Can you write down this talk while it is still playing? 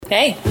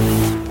Hey,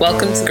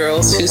 welcome to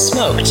Girls Who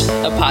Smoked,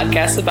 a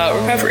podcast about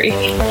recovery.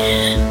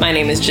 My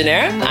name is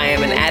Janera. I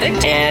am an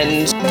addict,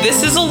 and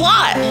this is a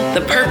lot.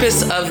 The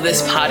purpose of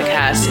this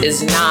podcast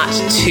is not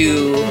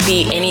to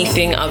be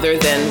anything other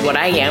than what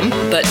I am,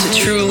 but to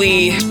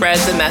truly spread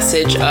the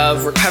message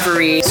of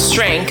recovery,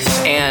 strength,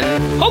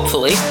 and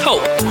hopefully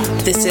hope.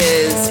 This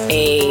is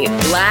a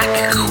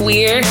Black,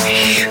 queer,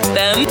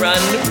 them-run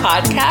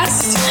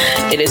podcast.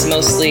 It is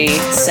mostly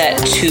set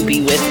to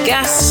be with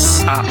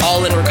guests,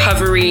 all in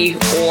recovery,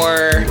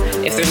 or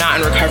if they're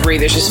not in recovery,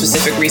 there's a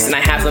specific reason I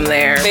have them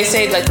there. They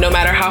say, like, no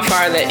matter how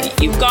far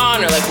that you've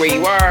gone or like where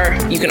you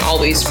are, you can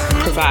always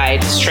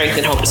provide strength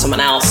and hope to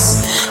someone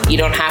else. You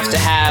don't have to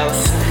have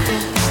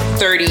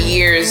 30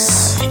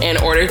 years in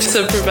order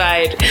to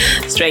provide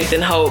strength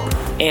and hope,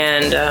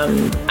 and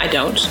I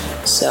don't.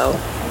 So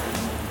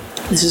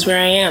this is where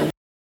I am.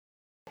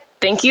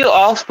 Thank you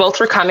all both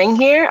for coming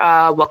here.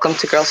 Welcome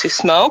to Girls Who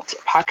Smoked, a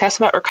podcast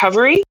about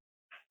recovery.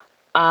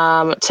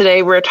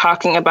 Today we're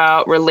talking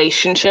about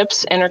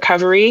relationships in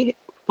recovery,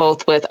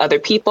 both with other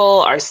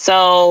people,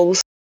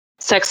 ourselves,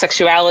 sex,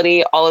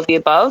 sexuality, all of the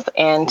above.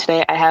 And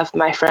today I have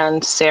my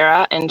friends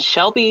Sarah and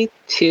Shelby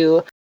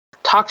to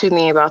talk to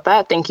me about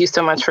that. Thank you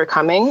so much for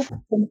coming. Thanks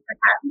for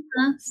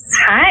having us.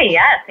 Hi,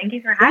 yes, thank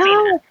you for having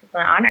us. It's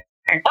an honor.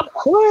 Of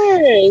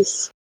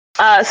course.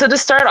 So to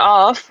start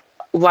off,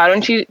 why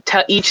don't you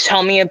each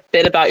tell me a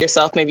bit about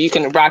yourself? Maybe you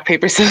can rock,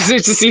 paper,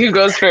 scissors to see who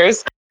goes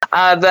first.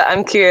 But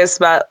I'm curious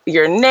about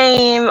your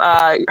name,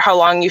 how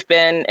long you've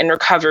been in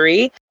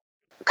recovery,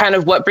 kind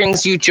of what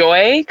brings you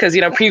joy, because,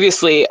 you know,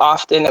 previously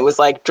often it was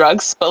like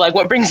drugs, but like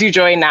what brings you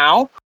joy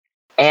now,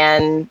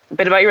 and a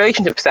bit about your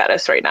relationship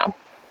status right now.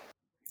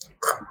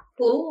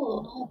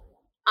 Cool.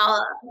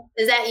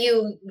 Is that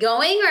you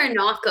going or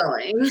not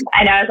going?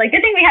 I know. I was like,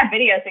 good thing we have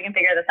video so we can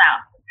figure this out.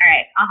 All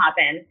right, I'll hop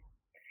in.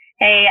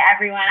 Hey,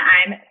 everyone.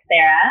 I'm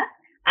Sarah.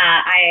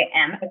 I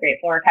am a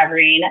grateful,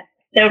 recovering,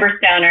 sober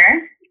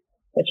stoner,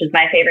 which is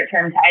my favorite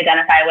term to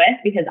identify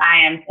with because I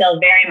am still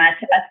very much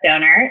a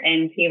stoner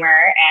in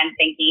humor and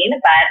thinking,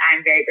 but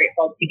I'm very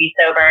grateful to be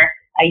sober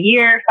a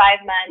year, 5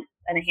 months,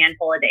 and a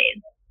handful of days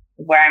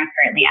is where I'm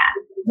currently at.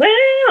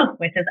 Woo!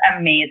 Which is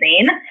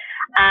amazing.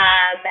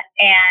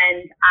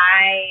 And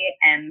I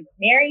am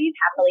married,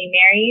 happily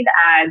married.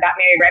 Got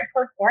married right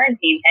before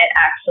quarantine hit,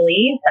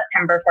 actually,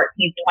 September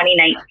 14th,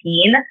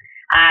 2019.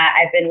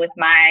 I've been with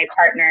my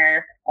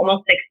partner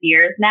almost 6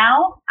 years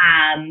now.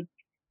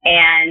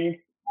 And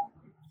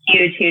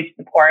huge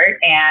support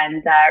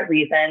and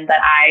reason that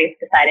I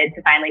decided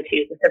to finally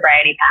choose the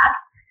sobriety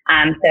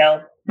path.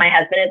 So my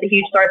husband is a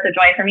huge source of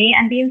joy for me,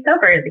 and being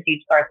sober is a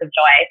huge source of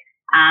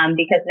joy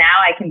because now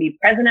I can be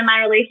present in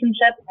my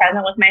relationship,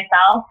 present with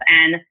myself,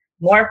 and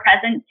more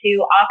present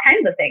to all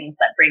kinds of things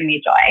that bring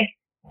me joy.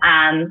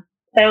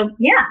 So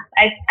yeah,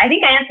 I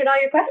think I answered all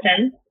your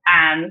questions.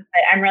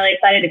 I'm really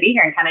excited to be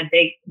here and kind of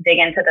dig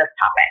into this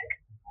topic.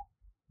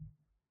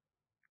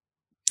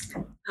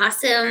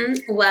 Awesome.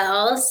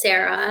 Well,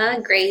 Sarah,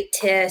 great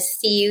to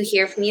see you,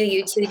 hear from you.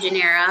 You too,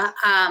 Janera.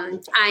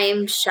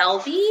 I'm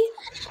Shelby,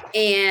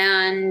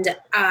 and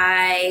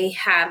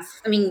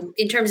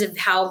in terms of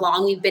how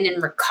long we've been in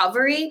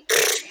recovery,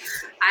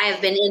 I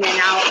have been in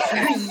and out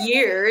for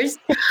years,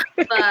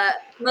 but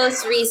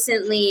most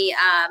recently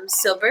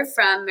sober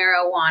from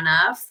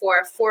marijuana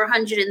for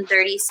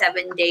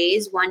 437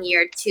 days, 1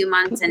 year, 2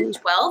 months, and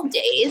 12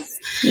 days.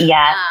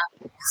 Yeah.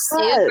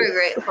 Super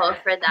grateful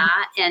for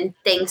that. And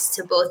thanks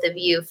to both of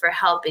you for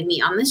helping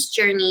me on this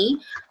journey.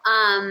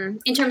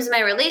 In terms of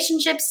my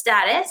relationship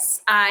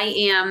status, I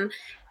am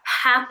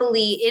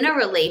happily in a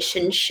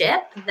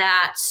relationship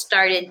that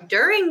started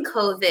during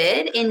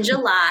COVID in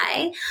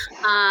July.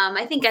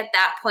 I think at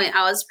that point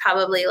I was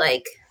probably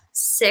like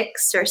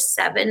 6 or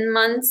 7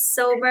 months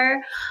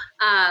sober.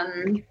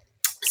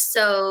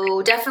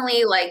 So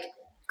definitely like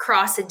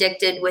cross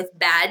addicted with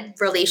bad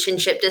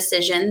relationship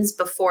decisions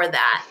before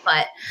that,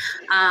 but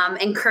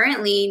and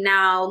currently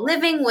now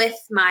living with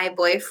my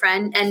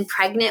boyfriend and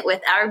pregnant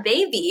with our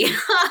baby.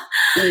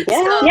 So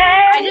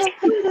I just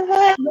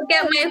look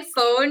at my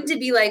phone to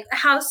be like,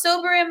 how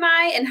sober am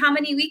I and how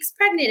many weeks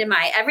pregnant am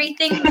I?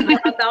 Everything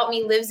about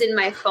me lives in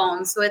my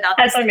phone. So without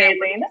that's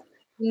amazing.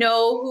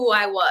 Know who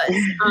I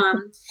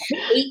was.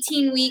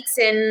 18 weeks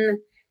and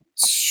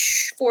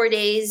 4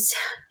 days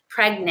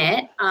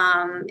pregnant,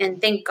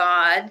 and thank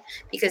God,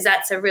 because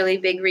that's a really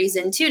big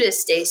reason too to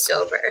stay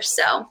sober.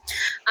 So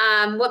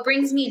what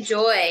brings me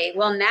joy?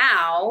 Well,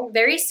 now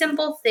very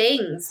simple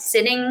things: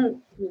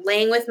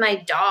 laying with my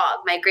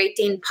dog, my Great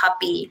Dane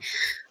puppy,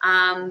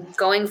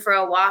 going for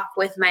a walk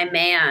with my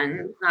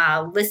man,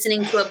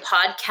 listening to a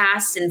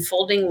podcast and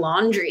folding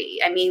laundry.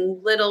 I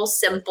mean, little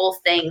simple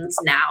things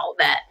now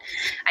that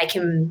I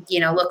can,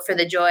 look for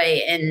the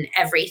joy in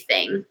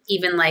everything,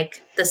 even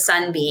like the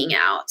sun being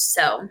out.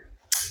 So,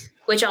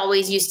 which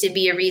always used to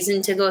be a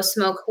reason to go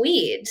smoke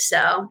weed.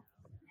 So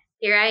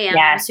here I am.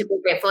 Yeah. I'm super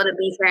grateful to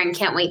be here and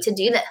can't wait to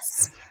do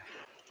this.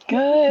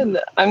 Good.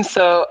 I'm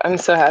so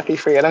happy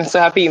for you. And I'm so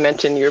happy you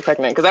mentioned you were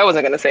pregnant because I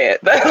wasn't going to say it,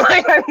 but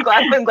like,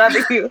 I'm glad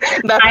that you,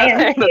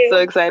 that's so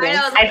exciting. I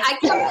know, I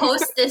can't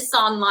post this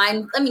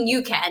online. I mean,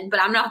 you can,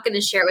 but I'm not going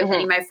to share it with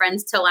any of my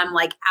friends till I'm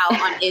like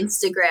out on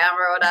Instagram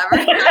or whatever.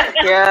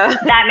 Yeah.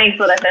 That makes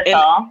it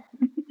official.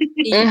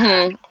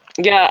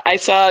 Yeah. I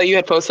saw you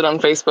had posted on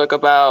Facebook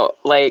about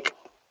like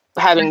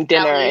having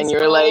dinner and you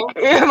were like,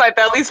 my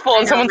belly's full,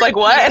 and someone's like,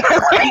 what?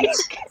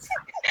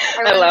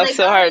 I laugh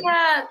so hard.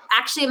 Yeah,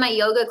 actually, in my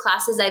yoga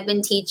classes I've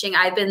been teaching,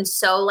 I've been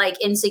so like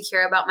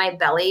insecure about my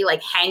belly,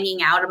 like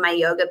hanging out of my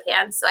yoga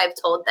pants. So I've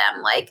told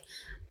them like,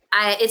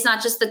 it's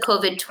not just the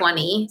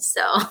COVID-20.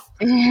 So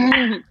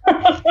yeah,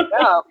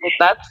 well,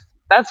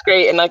 that's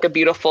great and like a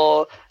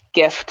beautiful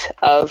gift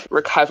of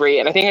recovery.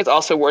 And I think it's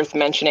also worth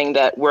mentioning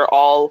that we're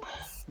all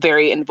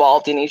very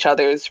involved in each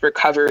other's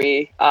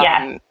recovery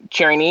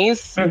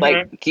journeys.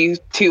 Like you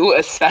two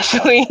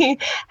especially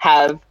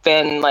have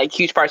been like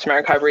huge parts of my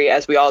recovery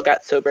as we all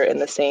got sober in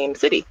the same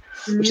city,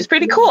 which is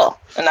pretty cool.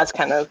 And that's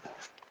kind of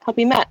how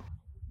we met.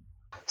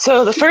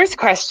 So the first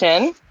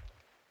question,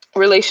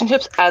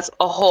 relationships as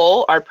a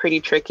whole are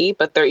pretty tricky,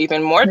 but they're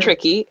even more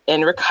tricky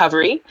in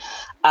recovery.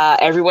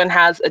 Everyone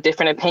has a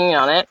different opinion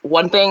on it.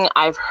 One thing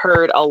I've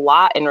heard a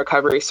lot in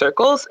recovery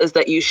circles is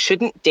that you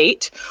shouldn't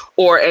date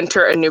or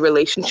enter a new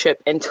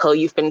relationship until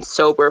you've been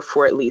sober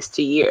for at least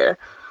a year.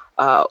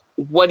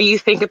 What do you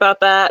think about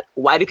that?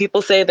 Why do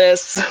people say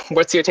this?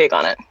 What's your take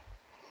on it?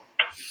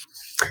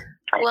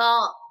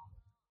 Well,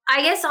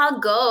 I guess I'll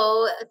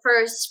go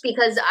first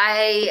because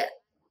I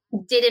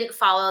didn't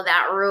follow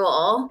that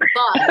rule,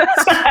 but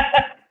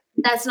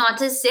that's not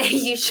to say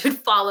you should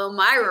follow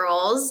my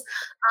rules.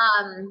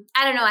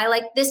 I don't know. I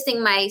like this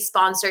thing my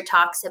sponsor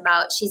talks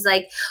about. She's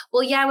like,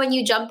 well, yeah, when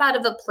you jump out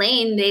of a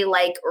plane, they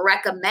like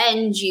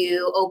recommend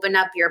you open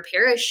up your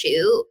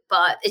parachute,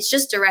 but it's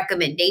just a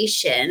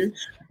recommendation.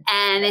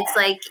 And it's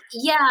like,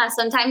 yeah,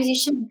 sometimes you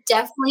should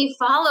definitely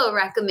follow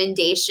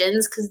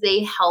recommendations because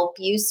they help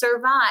you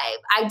survive.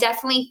 I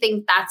definitely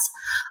think that's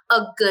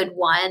a good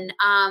one.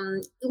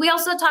 We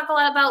also talk a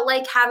lot about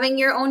like having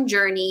your own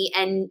journey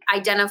and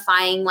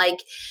identifying like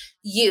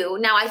you.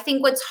 Now, I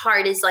think what's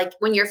hard is like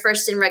when you're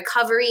first in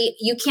recovery,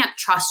 you can't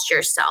trust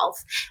yourself.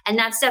 And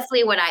that's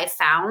definitely what I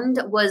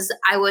found was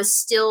I was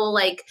still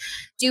like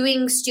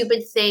doing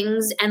stupid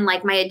things and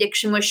like my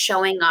addiction was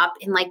showing up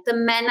in like the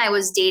men I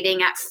was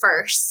dating at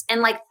first.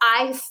 And like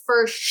I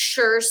for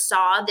sure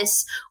saw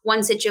this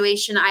one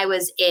situation I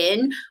was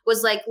in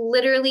was like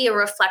literally a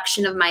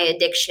reflection of my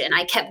addiction.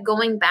 I kept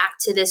going back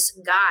to this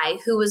guy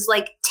who was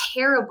like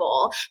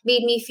terrible,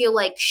 made me feel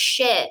like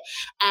shit.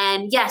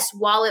 And yes,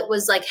 while it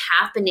was like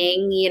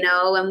happening, you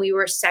know, and we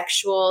were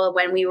sexual,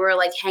 when we were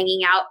like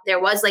hanging out,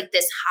 there was like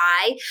this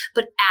high,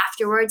 but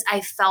afterwards I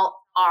felt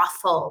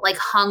awful, like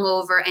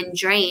hungover and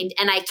drained,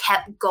 and I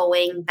kept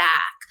going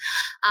back.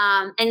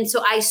 And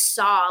so I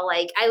saw,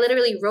 like, I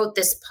literally wrote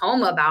this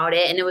poem about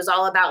it, and it was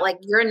all about like,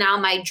 you're now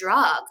my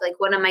drug. Like,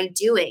 what am I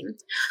doing?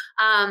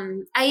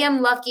 I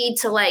am lucky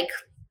to like,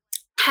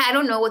 I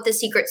don't know what the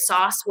secret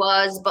sauce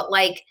was, but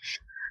like,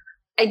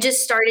 I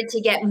just started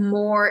to get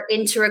more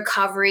into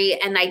recovery,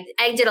 and I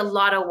did a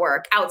lot of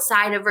work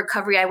outside of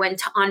recovery. I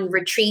went on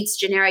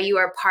retreats. Janera, you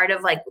are part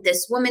of like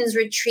this women's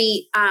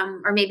retreat,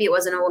 or maybe it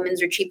wasn't a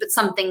women's retreat, but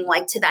something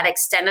like to that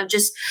extent of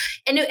just,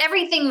 and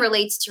everything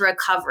relates to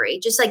recovery,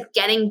 just like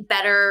getting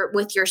better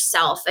with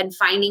yourself and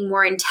finding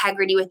more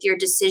integrity with your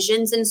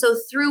decisions. And so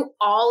through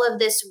all of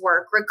this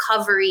work,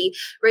 recovery,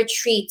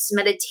 retreats,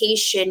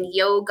 meditation,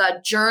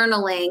 yoga,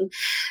 journaling,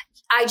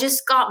 I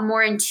just got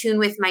more in tune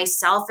with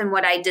myself and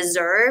what I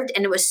deserved.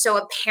 And it was so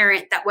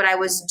apparent that what I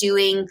was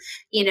doing,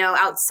 you know,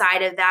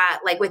 outside of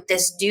that, like with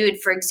this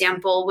dude, for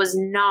example, was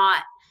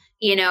not,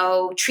 you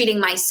know, treating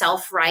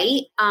myself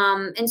right.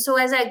 And so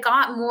as I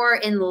got more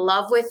in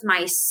love with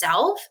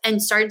myself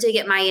and started to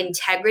get my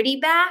integrity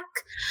back,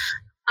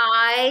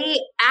 I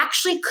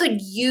actually could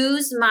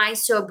use my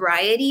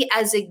sobriety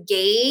as a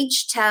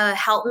gauge to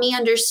help me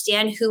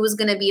understand who was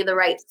going to be the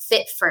right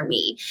fit for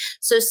me.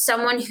 So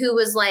someone who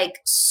was like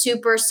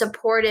super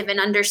supportive and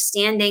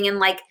understanding. And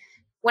like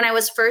when I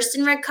was first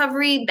in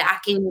recovery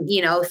back in,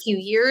 you know, a few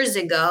years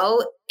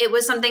ago, it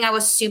was something I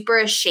was super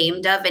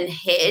ashamed of and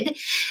hid.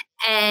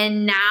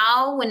 And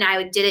now when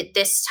I did it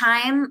this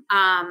time,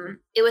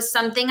 it was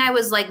something I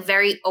was like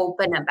very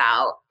open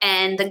about.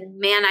 And the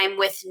man I'm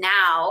with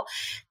now,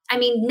 I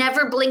mean,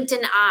 never blinked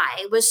an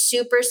eye, was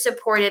super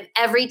supportive.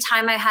 Every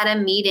time I had a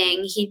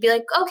meeting, he'd be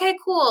like, okay,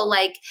 cool.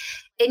 Like,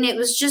 and it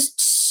was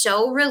just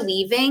so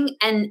relieving.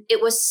 And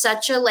it was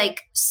such a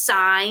like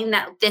sign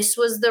that this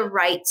was the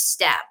right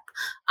step.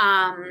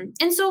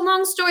 And so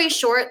long story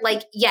short,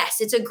 like,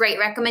 yes, it's a great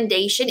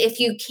recommendation if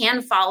you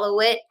can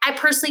follow it. I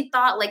personally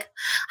thought like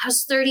I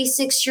was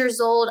 36 years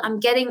old. I'm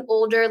getting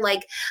older.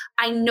 Like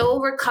I know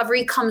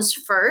recovery comes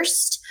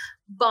first,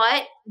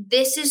 but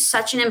this is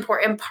such an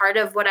important part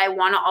of what I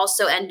want to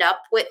also end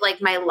up with,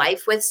 like my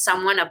life with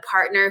someone, a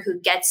partner who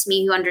gets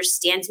me, who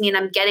understands me, and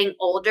I'm getting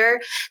older,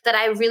 that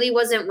I really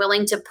wasn't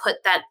willing to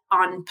put that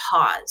on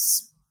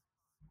pause.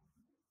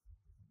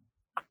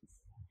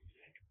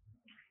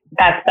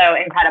 That's so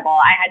incredible.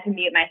 I had to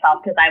mute myself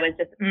because I was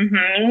just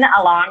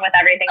along with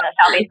everything that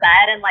Shelby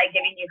said and like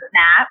giving you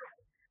snaps.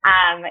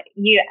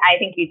 I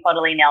think you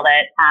totally nailed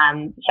it,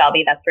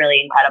 Shelby. That's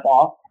really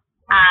incredible.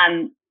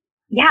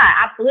 Yeah,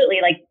 absolutely.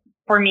 Like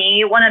for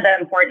me, one of the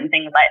important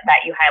things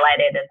that you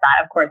highlighted is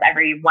that, of course,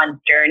 everyone's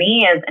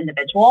journey is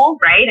individual,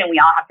 right? And we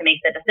all have to make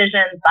the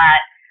decisions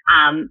that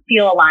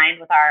feel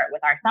aligned with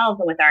ourselves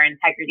and with our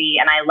integrity.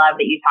 And I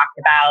love that you talked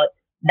about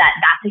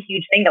that's a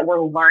huge thing, that we're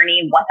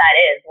learning what that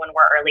is when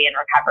we're early in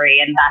recovery.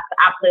 And that's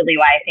absolutely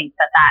why I think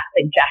that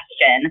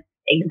suggestion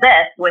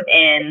exists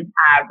within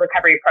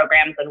recovery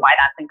programs and why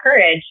that's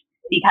encouraged.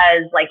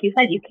 Because like you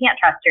said, you can't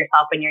trust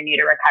yourself when you're new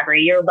to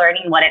recovery. You're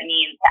learning what it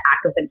means to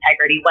act with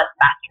integrity, what's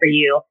best for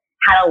you,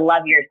 how to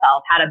love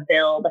yourself, how to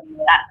build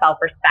that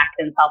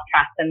self-respect and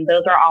self-trust. And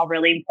those are all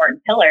really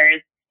important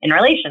pillars in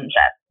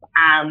relationships.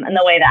 And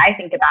the way that I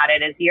think about it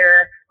is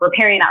you're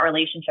repairing that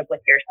relationship with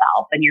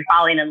yourself and you're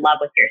falling in love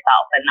with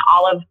yourself. And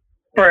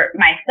for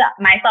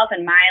myself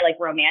and my like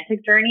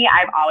romantic journey,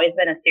 I've always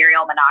been a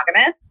serial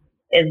monogamist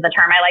is the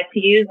term I like to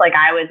use. Like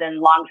I was in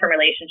long-term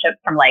relationships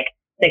from like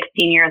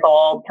 16 years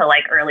old to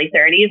like early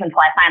 30s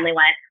until I finally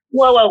went,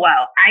 whoa.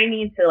 I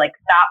need to like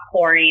stop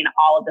pouring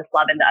all of this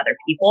love into other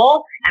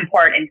people and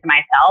pour it into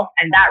myself.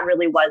 And that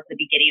really was the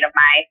beginning of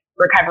my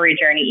recovery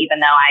journey, even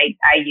though I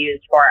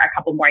used for a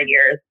couple more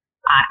years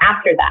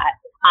after that.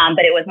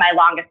 But it was my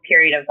longest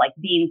period of like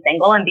being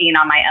single and being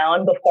on my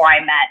own before I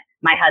met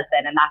my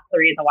husband. And that's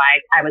the reason why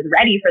I was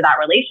ready for that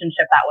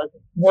relationship that was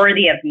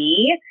worthy of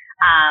me.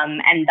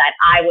 And that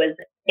I was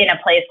in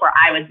a place where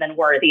I was then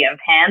worthy of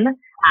him.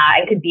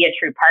 I could be a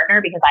true partner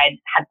because I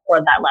had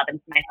poured that love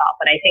into myself.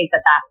 And I think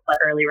that that's what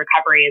early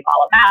recovery is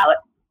all about.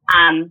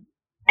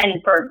 And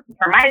for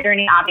my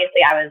journey,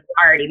 obviously I was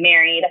already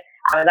married.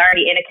 I was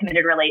already in a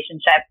committed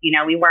relationship. You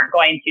know, we weren't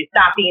going to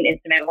stop being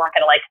intimate. We weren't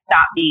going to like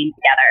stop being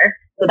together.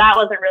 So that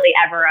wasn't really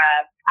ever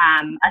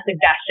a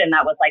suggestion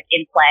that was like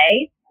in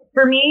play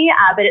for me.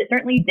 But it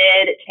certainly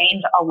did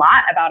change a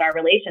lot about our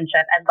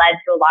relationship and led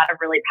to a lot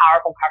of really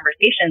powerful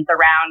conversations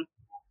around,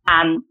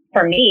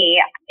 for me,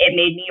 it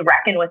made me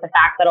reckon with the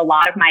fact that a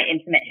lot of my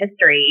intimate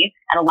history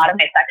and a lot of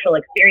my sexual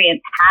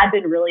experience had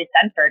been really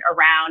centered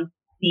around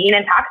being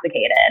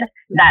intoxicated,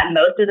 that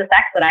most of the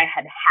sex that I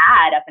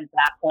had up until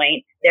that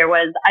point, there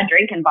was a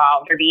drink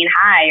involved or being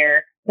high,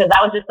 or because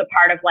that was just a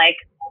part of like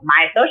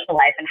my social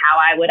life and how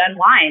I would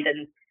unwind.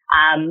 And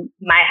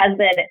my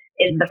husband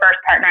is the first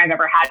partner I've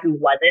ever had who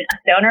wasn't a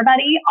stoner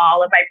buddy.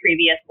 All of my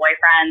previous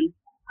boyfriends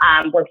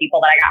were people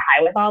that I got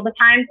high with all the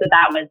time. So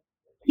that was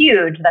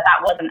huge that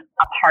wasn't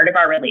a part of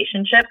our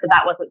relationship. So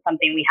that wasn't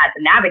something we had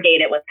to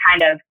navigate. It was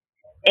kind of,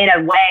 in a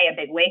way, a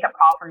big wake up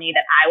call for me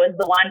that I was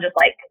the one just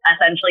like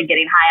essentially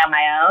getting high on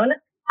my own.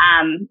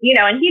 You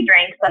know, and he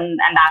drinks and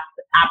that's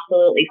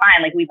absolutely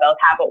fine. Like we both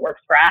have what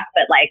works for us,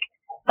 but like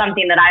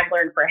something that I've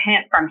learned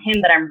from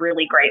him that I'm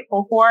really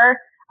grateful for,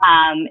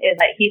 is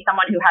that he's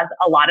someone who has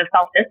a lot of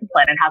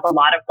self-discipline and has a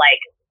lot of like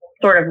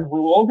sort of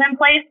rules in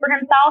place for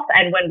himself.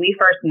 And when we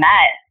first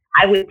met,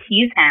 I would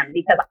tease him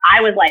because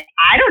I was like,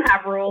 I don't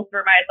have rules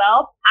for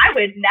myself. I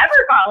would never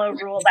follow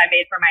rules I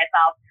made for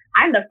myself.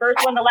 I'm the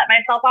first one to let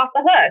myself off the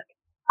hook.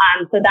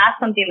 So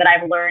that's something that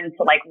I've learned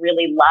to like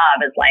really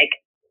love, is like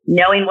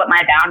knowing what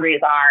my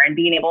boundaries are and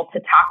being able to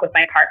talk with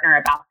my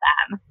partner about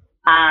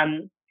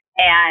them.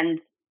 And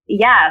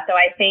yeah, so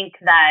I think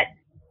that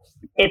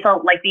it's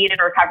like being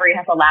in recovery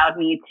has allowed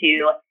me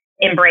to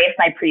embrace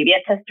my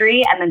previous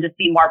history and then just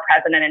be more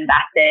present and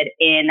invested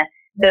in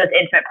those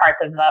intimate parts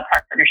of the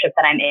partnership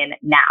that I'm in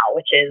now,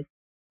 which is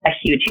a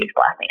huge, huge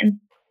blessing.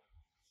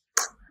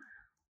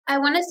 I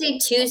want to say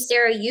too,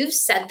 Sarah, you've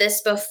said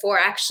this before,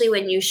 actually,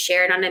 when you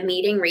shared on a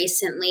meeting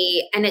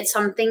recently, and it's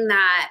something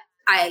that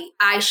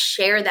I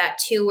share that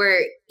too,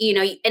 where, you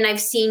know, and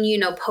I've seen, you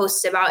know,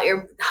 posts about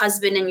your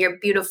husband and your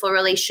beautiful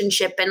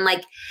relationship and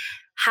like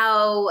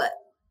how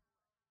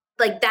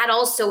like that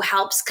also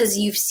helps because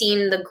you've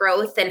seen the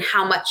growth and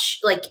how much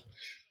like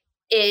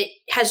it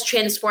has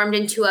transformed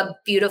into a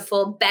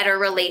beautiful, better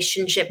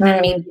relationship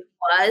than maybe it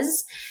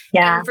was.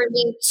 Yeah. And for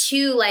me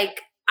too,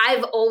 like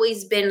I've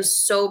always been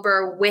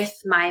sober with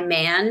my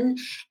man,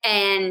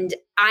 and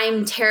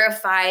I'm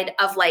terrified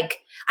of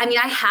like, I mean,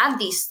 I have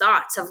these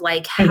thoughts of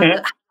like,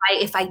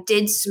 if I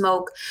did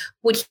smoke,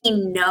 would he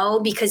know?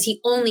 Because he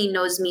only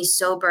knows me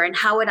sober, and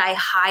how would I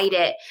hide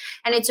it?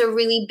 And it's a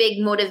really big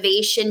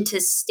motivation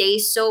to stay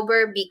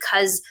sober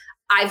because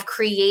I've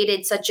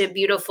created such a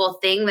beautiful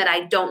thing that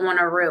I don't want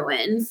to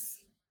ruin.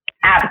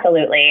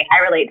 Absolutely.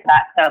 I relate to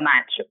that so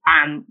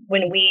much.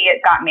 When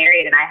we got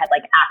married and I had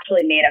like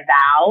actually made a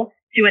vow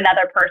to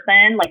another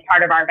person, like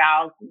part of our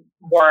vows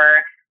were,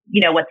 you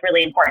know, what's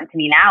really important to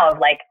me now of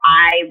like,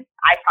 I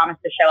promise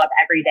to show up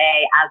every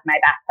day as my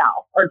best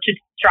self, or to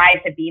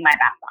strive to be my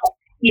best self,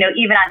 you know,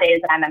 even on days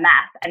that I'm a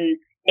mess. And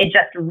it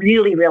just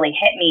really, really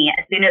hit me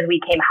as soon as we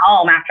came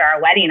home after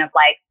our wedding of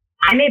like,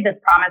 I made this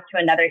promise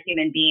to another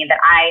human being that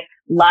I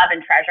love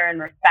and treasure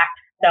and respect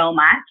so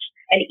much.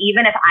 And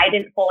even if I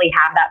didn't fully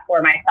have that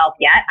for myself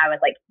yet, I was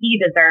like, he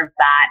deserves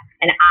that.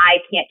 And I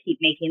can't keep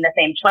making the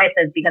same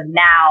choices because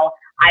now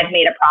I've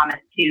made a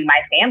promise to my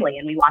family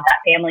and we want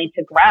that family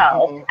to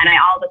grow. Mm-hmm. And I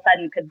all of a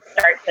sudden could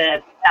start to,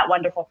 that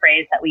wonderful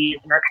phrase that we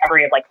use in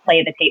recovery of like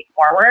play the tape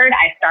forward.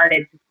 I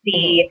started to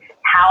see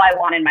how I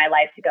wanted my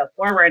life to go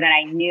forward. And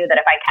I knew that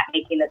if I kept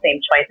making the same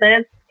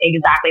choices,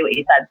 exactly what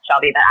you said,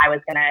 Shelby, that I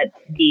was going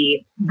to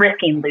be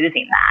risking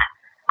losing that.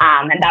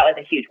 And that was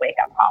a huge wake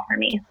up call for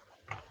me.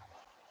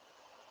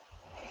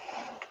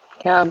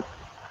 Yeah.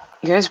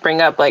 You guys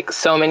bring up like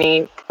so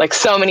many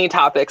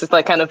topics. It's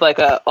like kind of like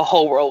a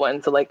whole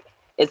whirlwind. So like,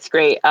 it's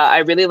great. I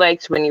really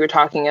liked when you were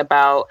talking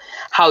about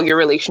how your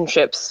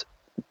relationships,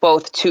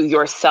 both to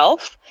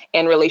yourself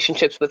and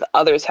relationships with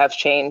others, have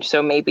changed.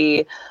 So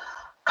maybe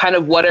kind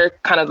of what are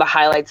kind of the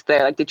highlights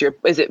there? Like,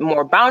 is it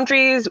more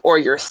boundaries or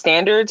your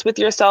standards with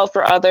yourself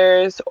or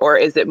others? Or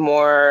is it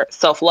more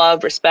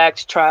self-love,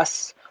 respect,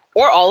 trust,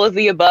 or all of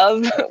the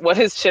above? What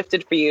has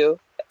shifted for you?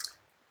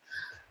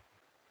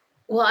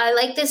 Well, I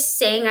like this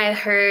saying I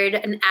heard,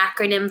 an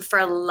acronym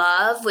for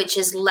LOVE, which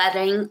is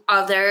letting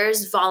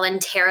others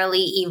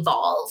voluntarily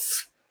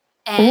evolve.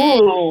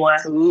 And Ooh, I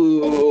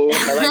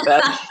like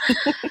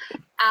that.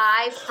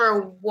 I,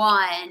 for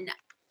one,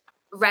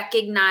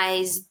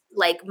 recognize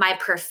like my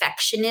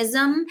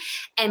perfectionism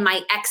and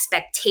my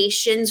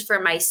expectations for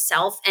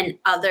myself and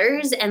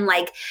others, and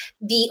like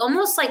the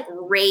almost like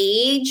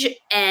rage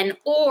and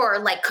or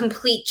like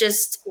complete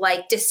just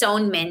like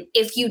disownment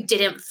if you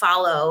didn't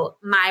follow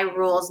my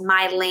rules,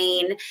 my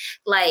lane.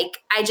 Like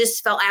I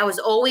just felt I was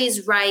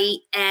always right.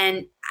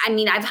 And I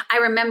mean, I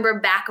remember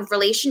back of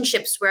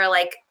relationships where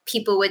like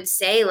people would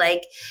say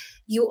like,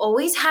 you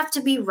always have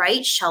to be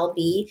right,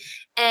 Shelby.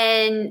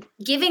 And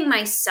giving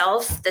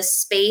myself the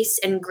space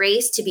and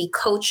grace to be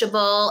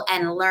coachable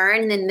and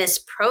learn in this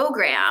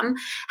program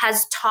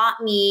has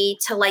taught me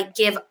to like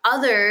give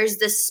others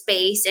the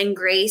space and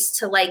grace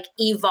to like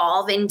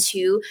evolve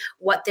into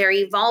what they're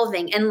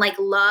evolving. And like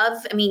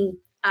love, I mean,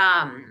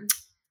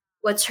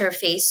 what's her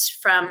face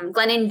from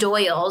Glennon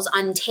Doyle's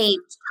Untamed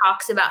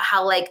talks about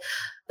how like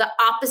the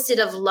opposite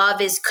of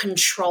love is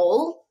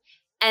control.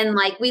 And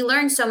like we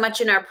learn so much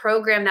in our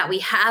program that we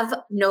have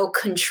no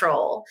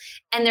control,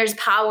 and there's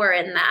power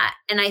in that.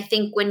 And I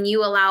think when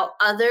you allow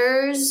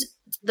others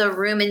the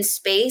room and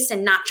space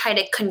and not try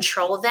to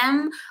control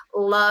them,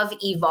 love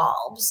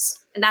evolves.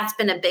 And that's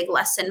been a big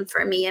lesson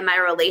for me in my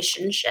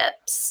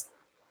relationships.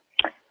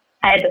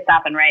 I had to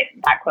stop and write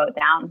that quote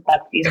down.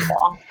 That's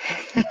beautiful.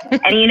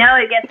 And you know,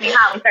 it gets me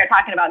hot. We start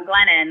talking about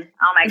Glennon.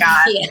 Oh my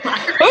God.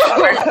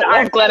 Yeah.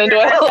 Our Glennon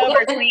Doyle.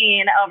 Over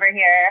queen over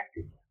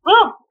here.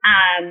 Woo.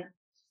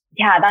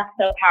 Yeah, that's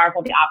so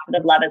powerful. The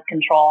opposite of love is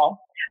control.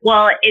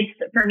 Well,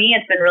 for me,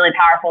 it's been really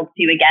powerful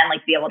to, again,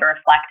 like be able to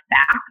reflect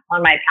back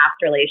on my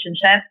past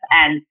relationships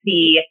and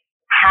see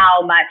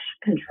how much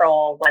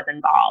control was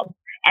involved.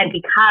 And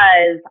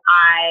because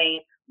I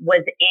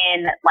was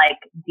in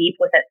like deep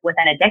with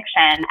an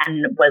addiction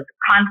and was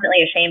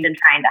constantly ashamed and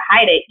trying to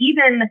hide it,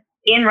 even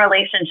in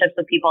relationships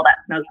with people that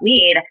smoke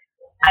weed,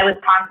 I was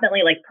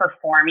constantly like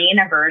performing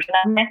a version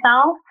of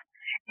myself.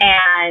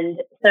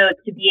 And so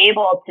to be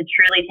able to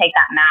truly take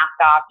that mask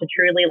off, to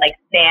truly like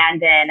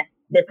stand in,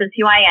 this is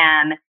who I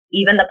am,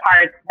 even the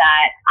parts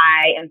that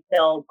I am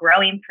still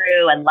growing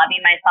through and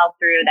loving myself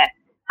through, that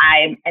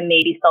I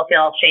maybe still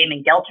feel shame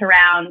and guilt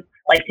around,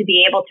 like to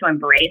be able to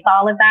embrace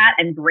all of that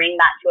and bring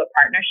that to a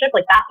partnership,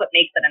 like that's what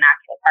makes it an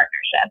actual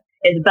partnership,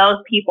 is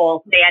both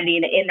people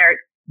standing in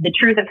the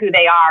truth of who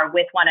they are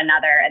with one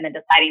another and then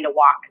deciding to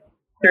walk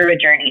through a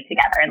journey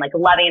together and like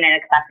loving and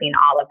accepting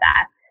all of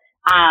that.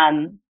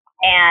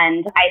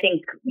 And I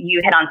think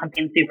you hit on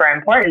something super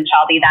important,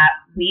 Shelby, that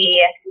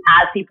we,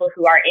 as people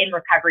who are in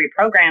recovery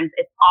programs,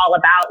 it's all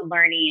about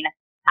learning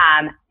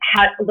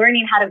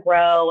how to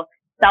grow,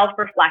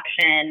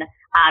 self-reflection,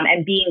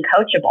 and being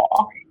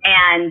coachable.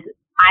 And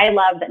I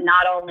love that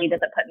not only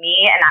does it put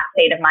me in that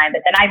state of mind,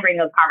 but then I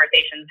bring those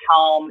conversations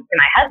home to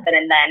my husband,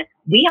 and then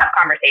we have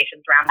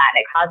conversations around that,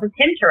 and it causes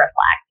him to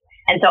reflect.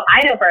 And so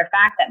I know for a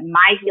fact that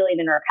my healing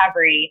and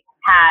recovery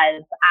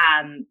has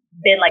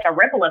been like a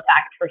ripple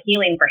effect for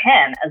healing for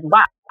him as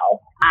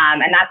well.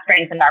 And that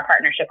strengthened our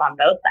partnership on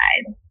both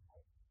sides.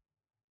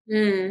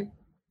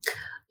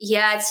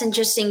 Yeah, it's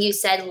interesting you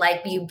said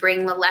like you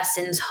bring the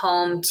lessons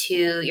home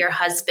to your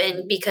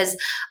husband, because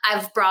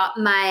I've brought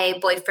my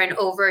boyfriend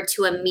over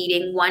to a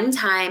meeting one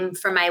time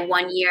for my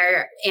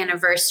 1-year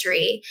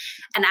anniversary.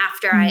 And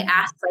after I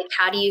asked like,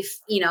 how did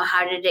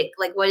it,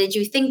 like, what did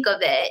you think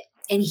of it?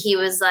 And he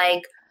was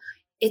like,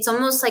 it's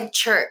almost like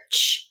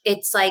church.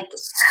 It's like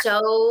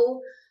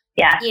so,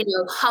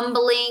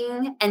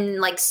 humbling and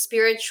like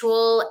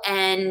spiritual.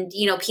 And,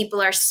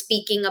 people are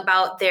speaking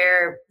about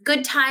their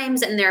good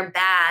times and their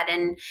bad.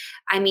 And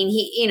I mean,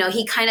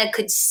 he kind of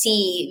could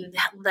see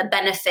the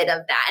benefit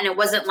of that. And it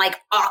wasn't like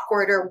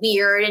awkward or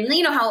weird. And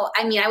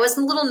I was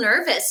a little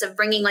nervous of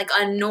bringing like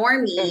a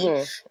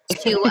normie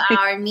to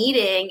our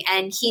meeting,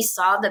 and he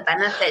saw the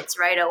benefits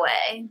right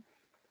away.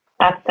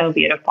 That's so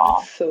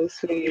beautiful. So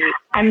sweet.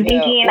 I'm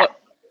thinking,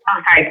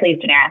 Oh, sorry, please,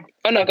 Janera.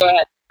 Oh, no, go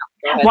ahead.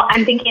 Well,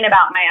 I'm thinking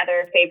about my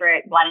other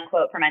favorite Glennon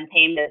quote from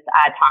Untamed is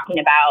talking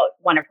about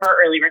one of her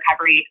early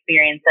recovery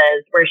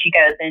experiences where she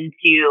goes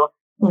into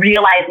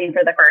realizing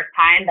for the first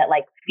time that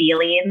like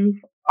feelings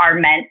are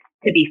meant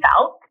to be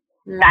felt,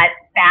 that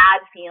bad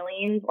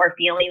feelings or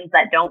feelings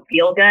that don't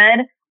feel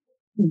good,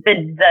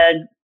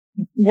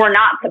 we're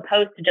not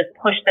supposed to just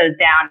push those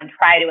down and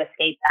try to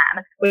escape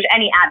them, which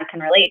any addict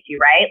can relate to,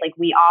 right? Like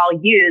we all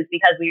use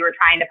because we were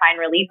trying to find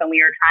relief and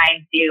we were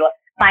trying to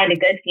find a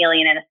good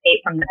feeling and escape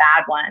from the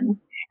bad ones.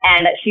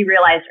 And that she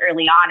realized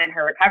early on in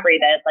her recovery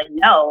that it's like,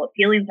 no,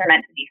 feelings are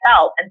meant to be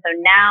felt. And so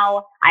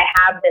now I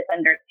have this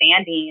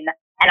understanding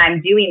and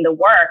I'm doing the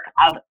work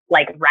of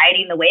like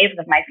riding the waves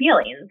of my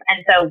feelings.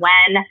 And so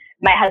when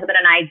my husband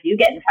and I do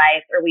get in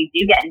fights or we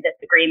do get in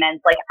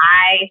disagreements, like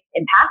I,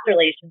 in past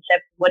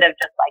relationships, would have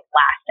just like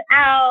lashed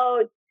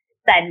out,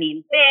 said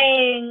mean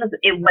things.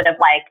 It would have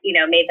like,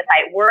 made the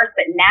fight worse.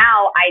 But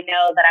now I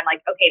know that I'm like,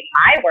 okay,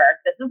 my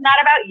work, this is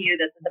not about you.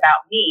 This is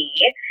about me.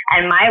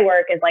 And my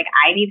work is like,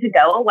 I need to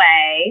go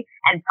away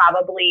and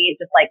probably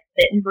just like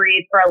sit and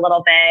breathe for a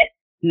little bit,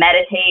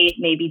 meditate,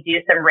 maybe do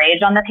some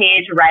rage on the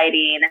page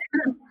writing,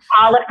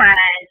 call a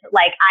friend.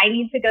 Like I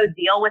need to go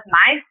deal with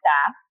my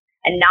stuff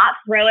and not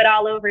throw it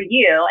all over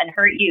you and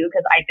hurt you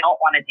because I don't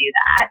want to do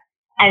that.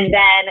 And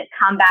then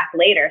come back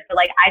later. So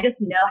like, I just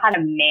know how to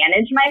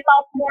manage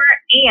myself more.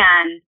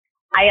 And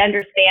I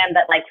understand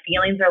that like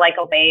feelings are like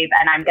a wave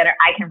and I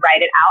can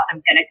ride it out.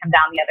 I'm going to come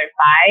down the other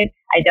side.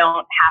 I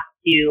don't have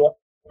to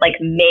like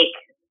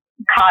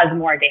cause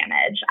more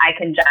damage. I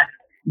can just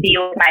be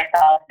with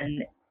myself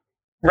and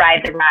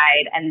ride the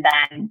ride. And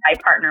then my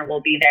partner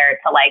will be there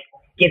to like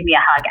give me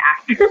a hug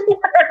afterwards.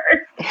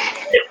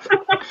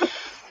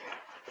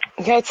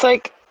 Yeah, it's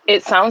like,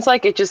 it sounds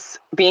like it just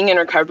being in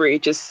recovery,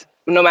 just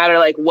no matter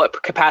like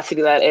what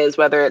capacity that is,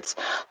 whether it's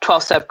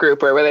 12-step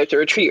group or whether it's a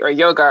retreat or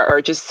yoga or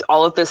just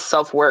all of this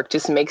self-work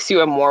just makes you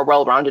a more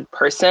well-rounded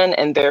person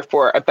and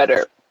therefore a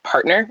better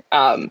partner.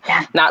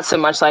 Not so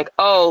much like,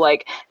 oh,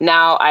 like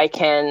now I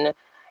can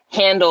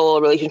handle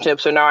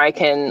relationships or now I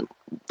can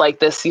like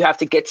this, you have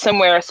to get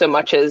somewhere, so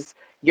much as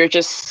you're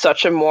just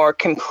such a more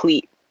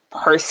complete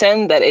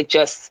person that it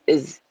just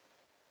is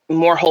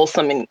more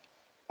wholesome and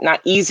not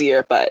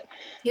easier, but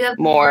you have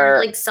more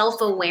like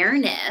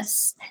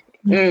self-awareness.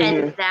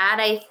 And that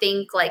I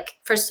think like,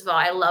 first of all,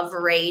 I love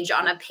rage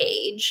on a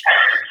page,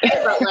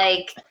 but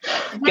like,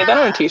 get that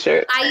on a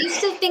t-shirt. I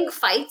used to think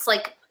fights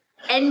like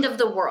end of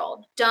the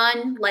world,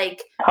 done.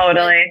 Like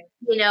totally,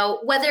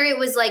 whether it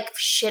was like,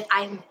 shit,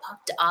 I'm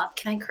fucked up.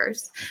 Can I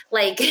curse?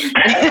 Like,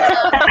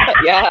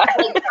 yeah,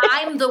 like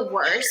I'm the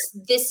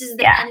worst. This is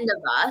the end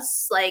of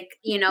us. Like,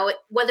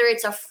 whether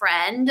it's a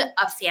friend,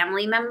 a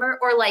family member,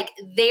 or like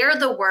they're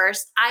the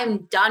worst.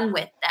 I'm done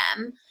with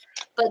them.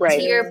 But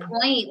to your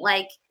point,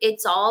 like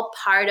it's all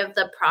part of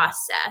the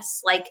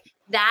process. Like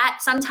that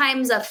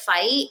sometimes a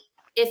fight,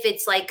 if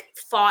it's like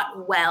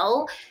fought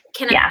well,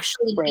 can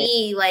actually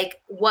be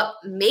like what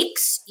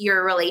makes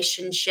your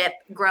relationship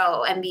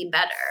grow and be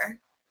better.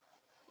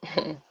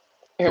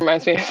 It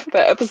reminds me of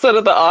the episode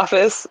of The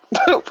Office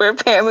where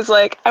Pam was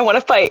like, I want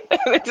to fight.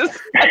 I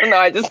don't know,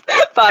 I just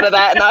thought of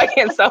that and now I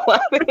can't stop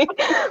laughing.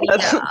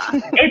 It's so true.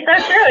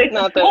 It's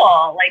a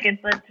tool. Like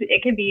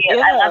it can be,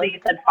 I love that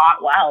you said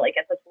fought well. Like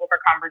it's a tool for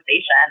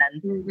conversation.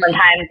 And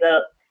sometimes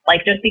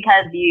like just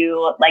because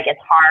you like it's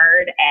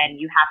hard and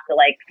you have to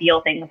like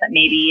feel things that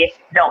maybe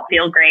don't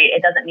feel great,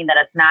 it doesn't mean that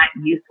it's not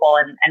useful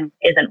and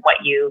isn't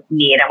what you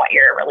need and what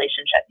your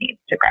relationship needs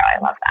to grow. I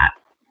love that.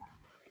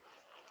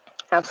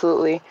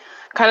 Absolutely.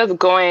 Kind of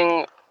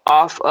going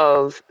off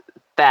of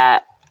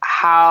that,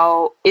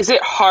 how is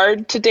it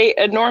hard to date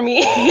a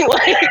normie?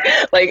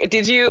 like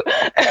did you,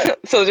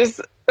 so just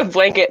a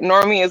blanket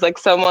normie is like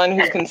someone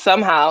who can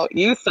somehow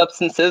use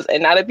substances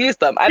and not abuse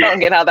them. I don't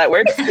get how that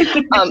works.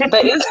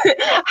 But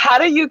how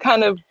do you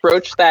kind of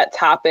broach that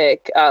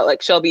topic?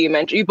 Like Shelby,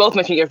 you both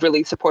mentioned you have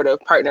really supportive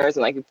partners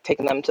and like you've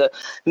taken them to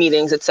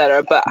meetings,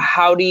 etc. But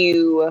how do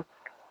you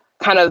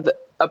kind of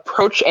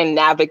approach and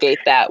navigate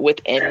that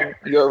within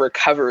your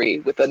recovery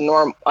with a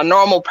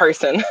normal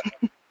person?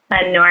 A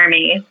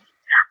normie.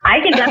 I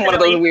can definitely one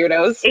of those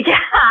weirdos. Yeah,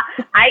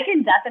 I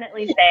can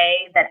definitely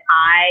say that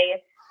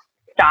I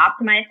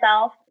stopped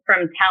myself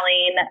from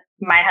telling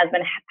my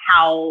husband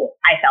how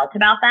I felt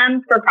about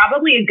them for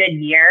probably a good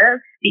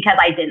year because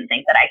I didn't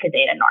think that I could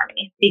date a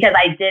normie. Because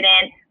I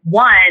didn't,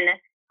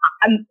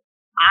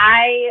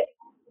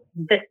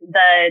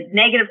 the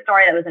negative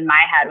story that was in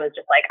my head was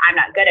just like, I'm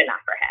not good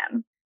enough for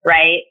him,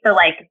 right? So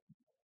like,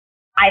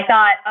 I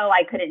thought,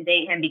 I couldn't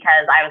date him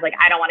because I was like,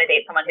 I don't want to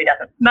date someone who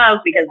doesn't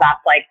smoke because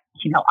that's like,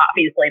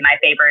 obviously my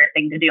favorite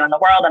thing to do in the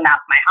world and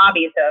that's my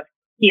hobby. So if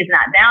he's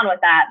not down with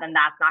that, then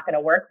that's not going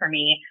to work for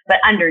me. But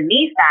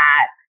underneath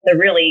that, the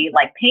really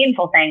like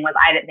painful thing was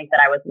I didn't think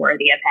that I was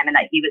worthy of him and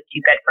that he was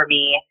too good for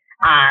me.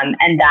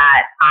 And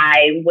that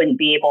I wouldn't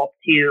be able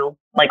to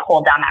like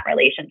hold down that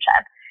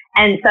relationship.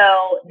 And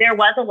so there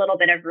was a little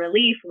bit of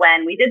relief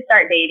when we did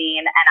start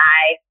dating. And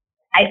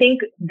I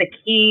think the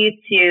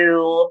key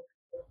to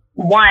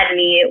one,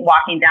 me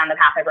walking down the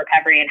path of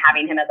recovery and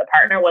having him as a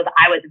partner was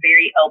I was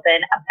very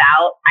open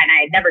about, and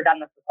I had never done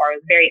this before, I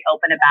was very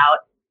open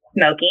about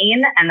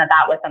smoking and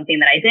that was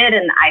something that I did.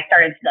 And I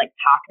started to like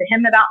talk to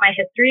him about my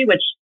history,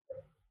 which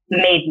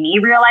made me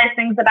realize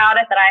things about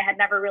it that I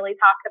had never really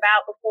talked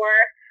about before.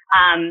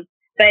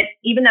 But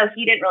even though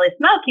he didn't really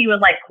smoke, he was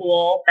like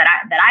cool that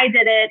I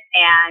did it.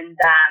 And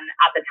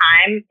at the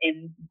time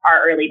in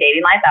our early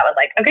dating life, I was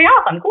like, okay,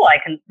 awesome, cool. I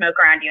can smoke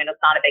around you and it's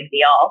not a big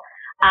deal.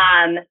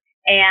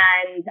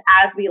 And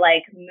as we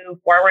like move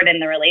forward in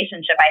the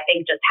relationship, I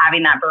think just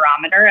having that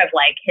barometer of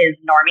like his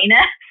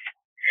norminess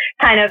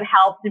kind of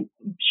helped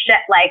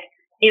like,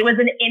 it was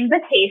an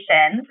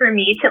invitation for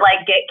me to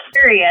like get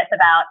curious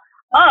about,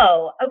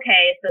 oh,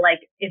 okay, so like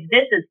if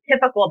this is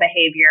typical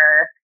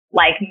behavior,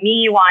 like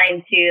me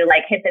wanting to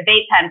like hit the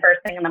vape pen first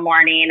thing in the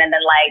morning and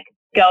then like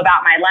go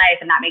about my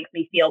life and that makes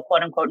me feel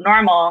quote unquote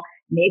normal,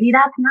 maybe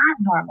that's not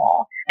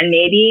normal. And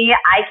maybe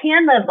I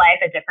can live life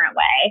a different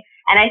way.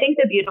 And I think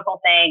the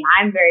beautiful thing,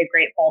 I'm very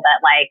grateful that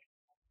like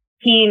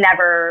he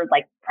never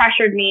like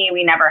pressured me.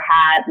 We never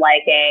had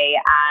like a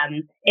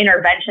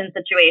intervention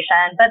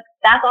situation, but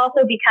that's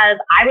also because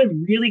I was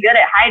really good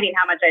at hiding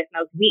how much I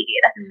smoked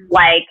weed.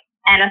 Like,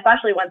 and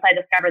especially once I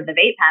discovered the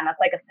vape pen, that's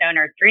like a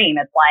stoner's dream.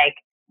 It's like,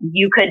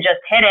 you could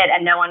just hit it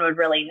and no one would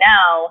really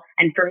know.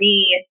 And for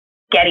me,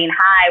 getting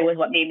high was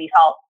what made me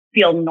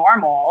feel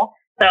normal.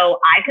 So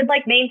I could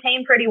like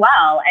maintain pretty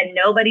well and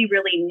nobody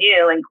really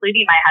knew,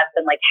 including my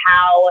husband, like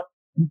how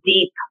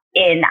deep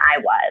in I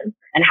was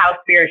and how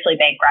spiritually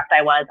bankrupt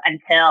I was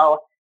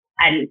until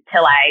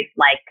I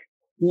like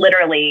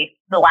literally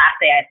the last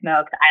day I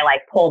smoked, I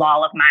like pulled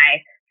all of my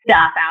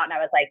stuff out and I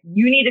was like,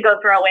 you need to go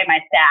throw away my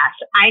stash.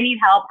 I need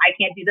help. I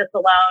can't do this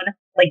alone.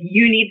 Like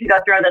you need to go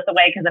throw this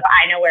away because if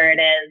I know where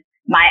it is,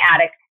 my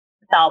addict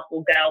self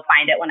will go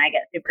find it when I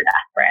get super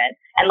desperate.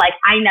 And like,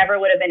 I never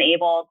would have been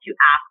able to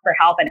ask for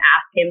help and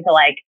ask him to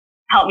like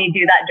help me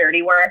do that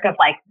dirty work of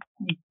like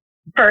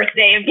first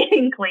day of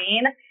getting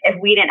clean if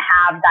we didn't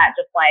have that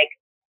just like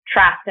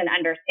trust and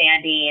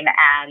understanding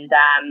and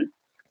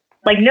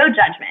like no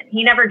judgment.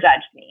 He never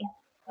judged me.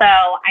 So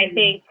I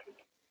think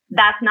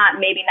that's not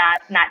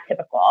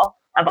typical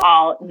of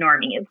all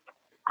normies.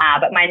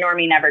 But my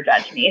normie never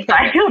judged me. So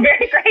I feel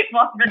very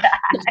grateful for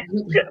that.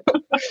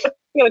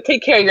 You know,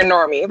 take care of your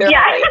normie. They're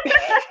right.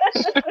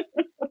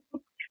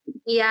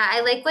 Yeah,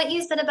 I like what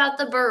you said about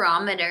the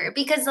barometer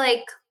because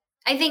like,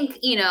 I think,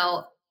 you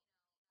know,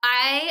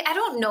 I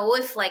don't know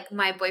if like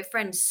my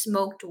boyfriend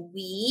smoked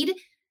weed,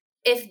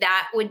 if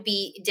that would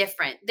be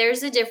different.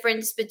 There's a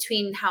difference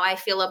between how I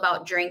feel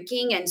about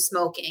drinking and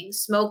smoking.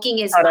 Smoking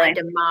is my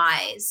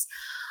demise.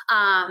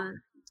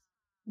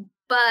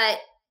 But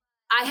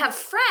I have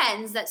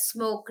friends that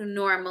smoke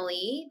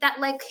normally that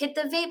like hit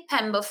the vape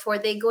pen before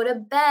they go to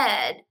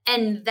bed.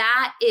 And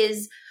that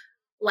is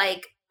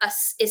like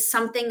is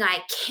something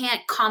I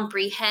can't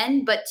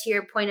comprehend. But to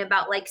your point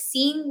about like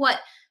seeing what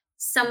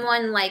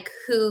someone like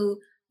who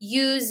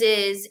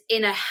uses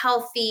in a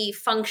healthy,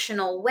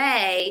 functional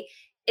way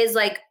is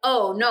like,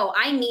 oh no,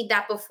 I need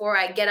that before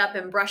I get up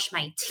and brush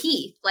my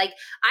teeth. Like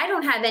I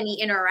don't have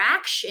any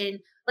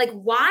interaction. Like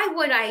why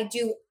would I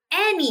do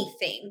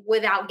anything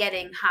without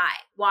getting high?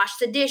 Wash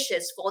the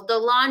dishes, fold the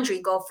laundry,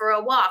 go for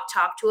a walk,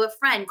 talk to a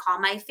friend, call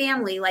my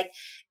family. Like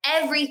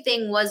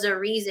everything was a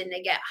reason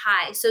to get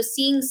high. So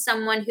seeing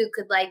someone who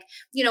could like,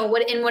 you know,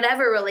 what in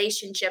whatever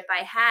relationship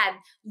I had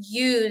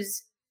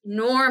use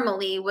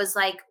normally was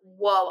like,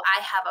 whoa,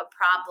 I have a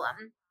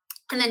problem.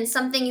 And then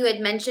something you had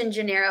mentioned,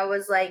 Janera,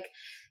 was like,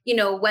 you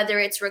know, whether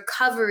it's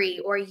recovery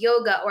or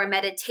yoga or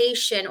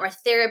meditation or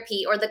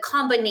therapy or the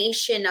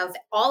combination of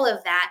all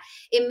of that,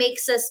 it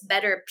makes us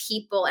better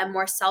people and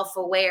more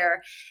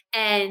self-aware.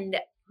 And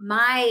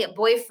my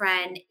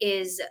boyfriend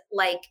is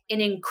like an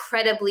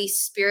incredibly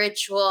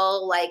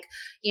spiritual, like,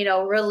 you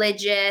know,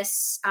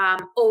 religious,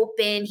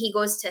 open. He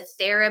goes to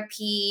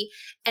therapy.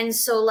 And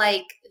so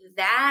like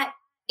that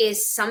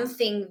is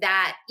something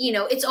that, you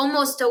know, it's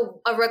almost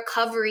a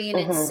recovery in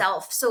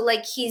itself. So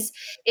like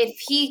if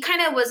he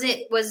kind of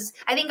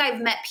I think I've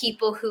met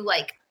people who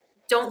like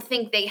don't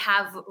think they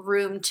have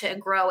room to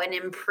grow and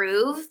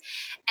improve.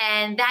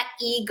 And that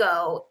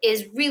ego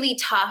is really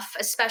tough,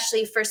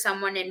 especially for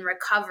someone in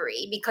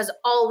recovery, because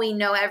all we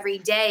know every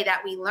day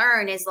that we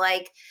learn is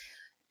like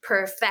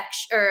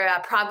perfection or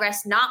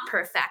progress, not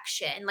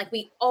perfection. Like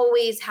we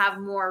always have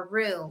more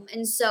room.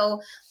 And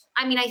so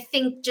I mean, I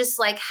think just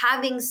like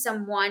having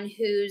someone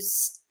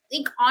who's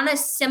like on a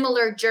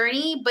similar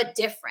journey, but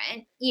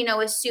different, you know,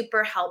 is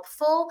super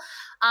helpful.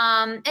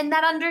 And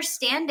that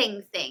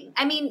understanding thing.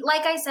 I mean,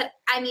 like I said,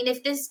 I mean,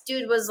 if this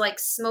dude was like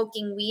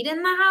smoking weed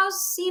in the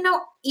house, you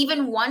know,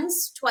 even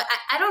once, twice,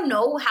 I don't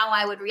know how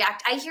I would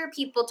react. I hear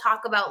people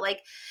talk about like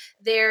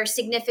their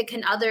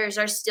significant others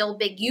are still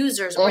big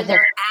users or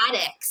they're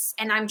addicts.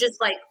 And I'm just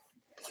like,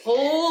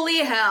 holy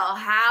hell,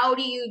 how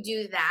do you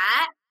do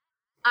that?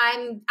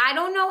 I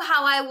don't know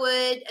how I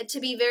would,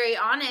 to be very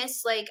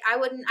honest, like I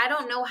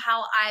don't know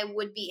how I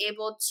would be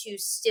able to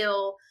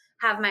still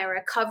have my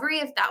recovery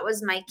if that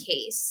was my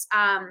case.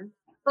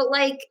 But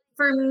like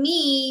for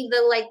me,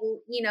 the like,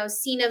 you know,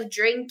 scene of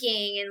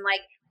drinking and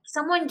like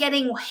someone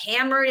getting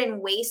hammered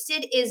and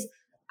wasted is,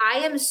 I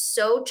am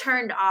so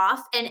turned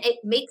off and it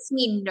makes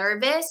me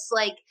nervous.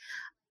 Like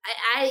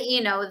I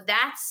you know,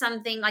 that's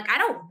something like I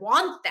don't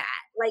want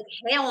that. Like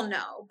hell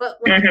no. But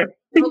like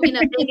smoking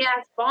a big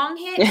ass bong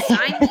hit,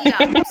 sign me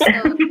up.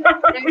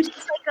 So there's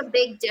just like a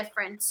big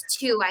difference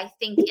too, I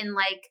think, in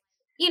like,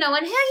 you know,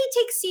 and he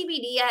takes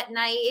CBD at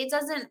night. It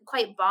doesn't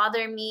quite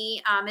bother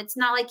me. It's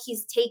not like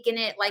he's taking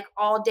it like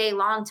all day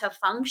long to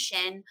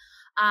function.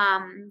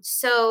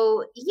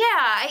 So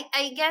yeah,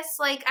 I guess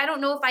like I don't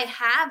know if I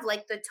have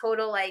like the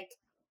total like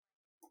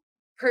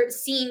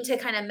scene to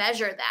kind of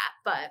measure that,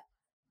 but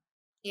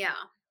yeah.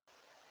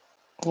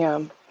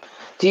 Yeah.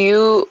 Do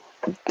you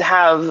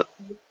have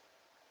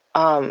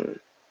I'm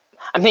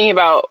thinking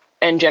about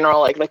in general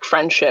like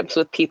friendships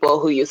with people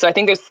who use, so I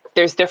think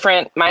there's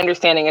different, my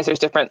understanding is there's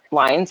different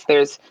lines.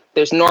 There's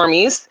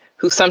normies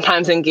who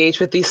sometimes engage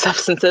with these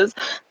substances.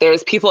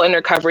 There's people in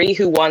recovery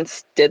who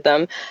once did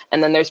them,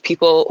 and then there's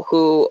people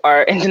who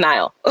are in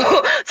denial.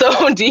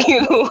 So do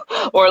you,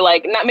 or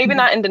like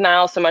not in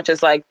denial so much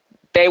as like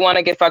they want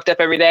to get fucked up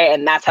every day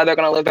and that's how they're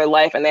going to live their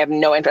life and they have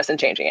no interest in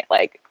changing it,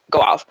 like go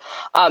off.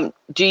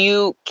 Do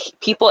you,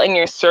 people in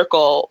your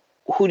circle,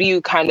 who do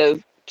you kind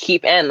of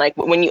keep in? Like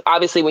when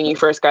you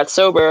first got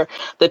sober,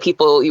 the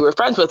people you were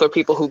friends with were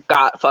people who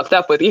got fucked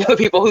up with you, the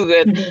people who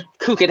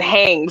could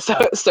hang,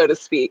 so to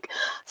speak.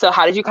 So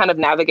how did you kind of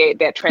navigate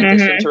that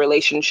transition to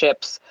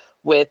relationships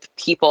with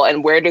people,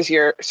 and where does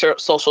your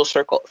social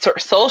circle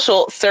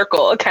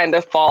kind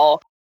of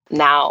fall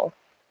now?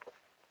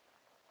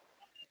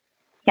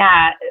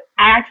 Yeah,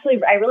 I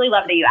really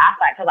love that you asked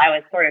that, because I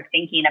was sort of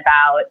thinking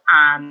about,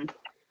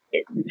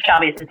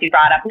 Shelby, since you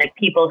brought up like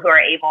people who are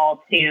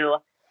able to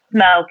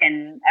smoke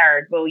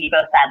or what you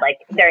both said, like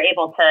they're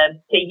able to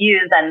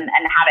use and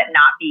have it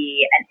not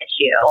be an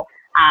issue,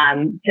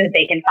 so that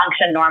they can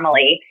function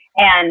normally.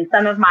 And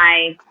some of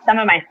my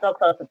still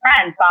closest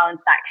friends fall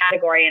into that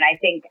category. And I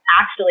think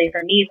actually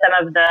for me, some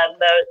of the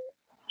most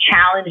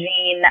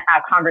challenging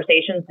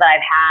conversations that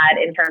I've had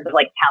in terms of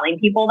like telling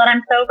people that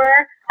I'm sober,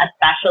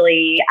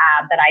 especially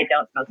that I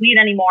don't smoke weed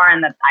anymore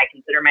and that I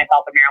consider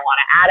myself a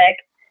marijuana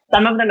addict.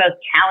 Some of the most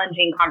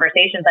challenging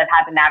conversations I've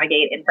had to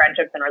navigate in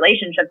friendships and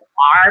relationships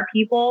are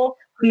people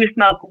who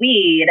smoke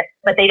weed,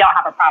 but they don't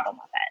have a problem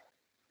with it.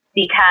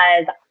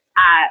 Because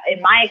in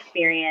my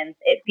experience,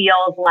 it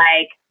feels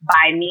like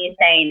by me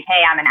saying,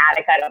 hey, I'm an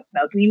addict, I don't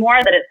smoke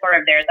anymore, that it's sort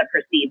of, there's a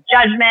perceived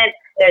judgment.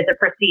 There's a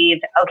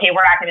perceived, okay,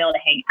 we're not going to be able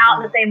to hang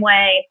out the same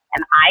way.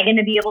 Am I going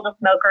to be able to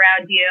smoke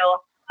around you?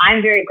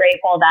 I'm very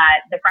grateful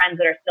that the friends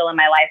that are still in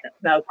my life that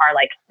smoke are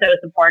like so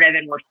supportive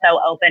and we're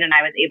so open. And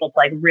I was able to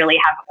like really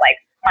have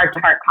like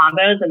heart-to-heart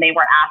combos, and they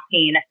were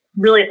asking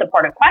really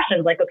supportive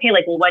questions like, okay,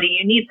 like, well, what do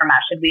you need from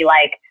us? Should we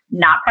like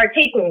not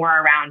partake when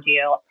we're around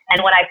you?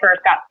 And when I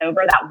first got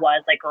sober, that was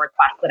like a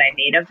request that I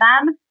made of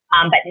them.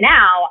 But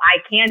now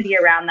I can be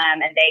around them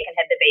and they can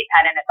hit the vape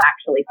pen and it's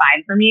actually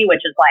fine for me,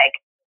 which is like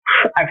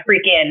a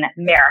freaking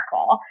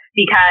miracle.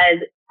 Because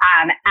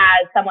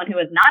as someone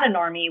who is not a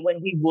normie, when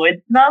we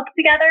would smoke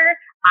together,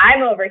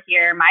 I'm over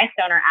here, my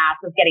stoner ass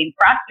was getting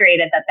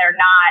frustrated that they're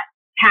not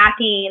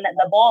packing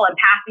the bowl and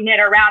passing it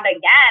around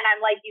again.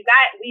 I'm like, you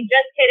guys, we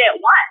just hit it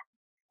once.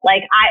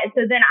 Like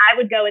so then I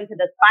would go into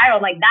the spiral.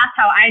 Like that's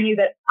how I knew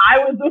that I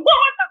was the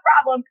one with the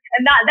problem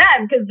and not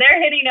them, because they're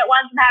hitting it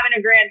once and having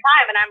a grand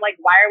time. And I'm like,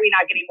 why are we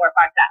not getting more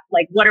fucked up?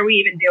 Like, what are we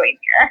even doing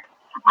here?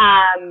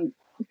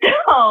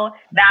 So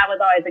that was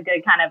always a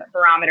good kind of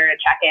barometer to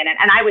check in.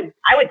 And I would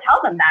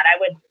tell them that. I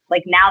would,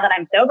 like, now that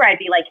I'm sober, I'd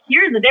be like,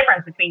 here's the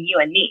difference between you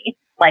and me.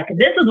 Like,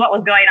 this is what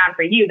was going on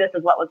for you. This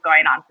is what was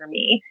going on for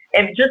me.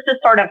 It's just to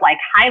sort of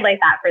like highlight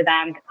that for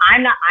them.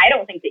 I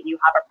don't think that you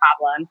have a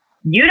problem.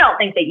 You don't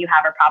think that you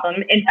have a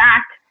problem. In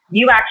fact,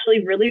 you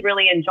actually really,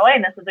 really enjoy,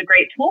 and this is a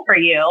great tool for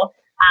you.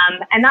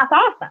 And that's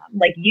awesome.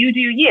 Like, you do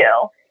you.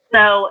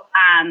 So,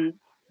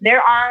 there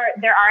are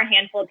a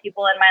handful of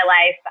people in my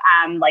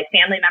life, like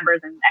family members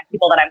and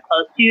people that I'm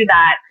close to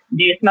that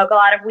do smoke a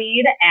lot of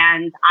weed.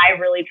 And I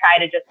really try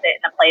to just sit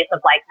in a place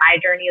of like, my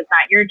journey is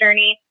not your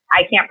journey.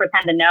 I can't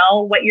pretend to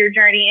know what your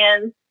journey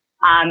is.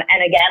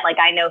 And again, like,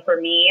 I know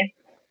for me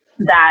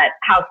that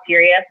how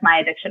serious my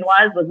addiction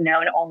was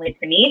known only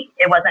to me.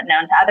 It wasn't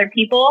known to other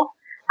people.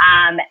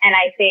 And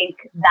I think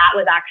that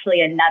was actually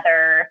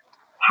another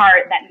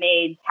part that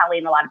made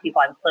telling a lot of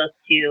people I'm close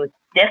to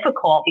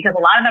difficult, because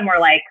a lot of them were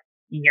like,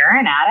 you're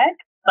an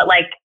addict, but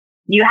like,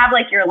 you have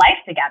like your life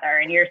together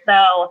and you're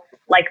so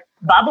like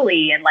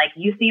bubbly and like,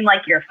 you seem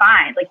like you're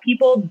fine. Like,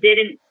 people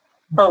didn't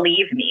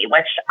believe me,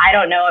 which I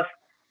don't know if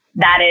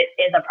that it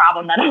is a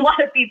problem that a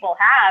lot of people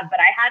have, but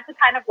I had to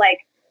kind of like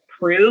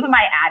prove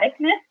my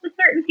addictness to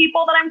certain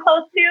people that I'm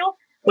close to,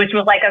 which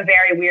was like a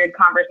very weird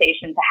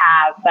conversation to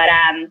have. But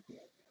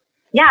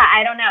yeah,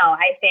 I don't know.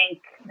 I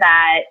think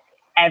that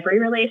every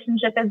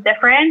relationship is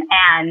different,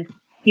 and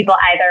people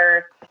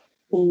either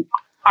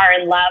are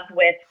in love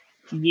with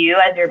you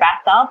as your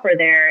best self, or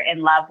they're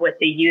in love with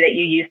the you that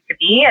you used to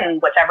be,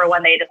 and whichever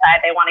one they decide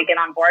they want to get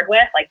on board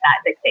with, like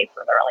that dictates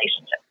where the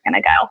relationship's going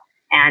to go.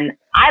 And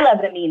I love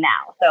the me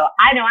now. So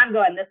I know I'm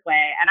going this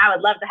way, and I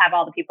would love to have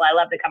all the people I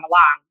love to come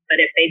along. But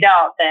if they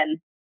don't,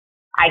 then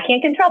I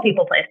can't control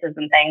people, places,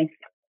 and things.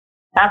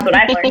 That's what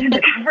I've learned in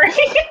recovery.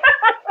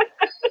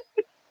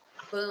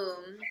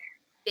 Boom.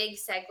 Big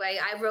segue.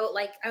 I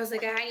was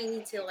like, I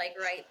need to like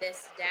write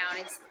this down.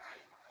 It's,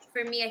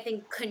 for me, I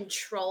think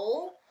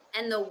control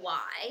and the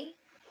why.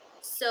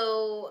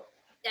 So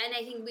then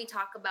I think we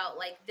talk about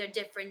like the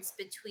difference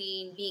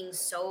between being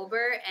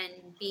sober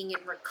and being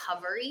in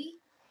recovery.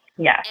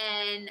 Yeah.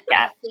 And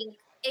I think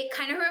it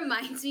kind of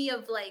reminds me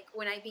of like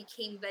when I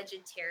became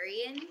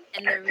vegetarian,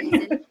 and the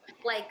reason,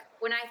 like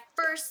when I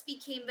first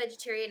became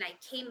vegetarian, I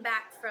came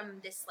back from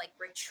this like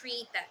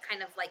retreat that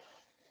kind of like,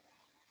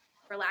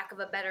 for lack of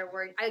a better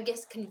word, I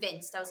guess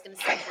convinced, I was going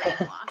to say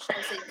brainwashed.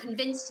 I said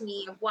convinced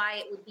me of why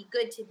it would be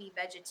good to be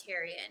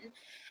vegetarian.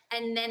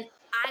 And then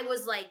I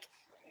was like,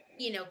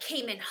 you know,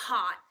 came in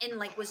hot and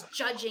like was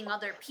judging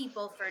other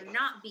people for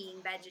not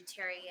being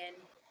vegetarian.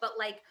 But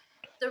like,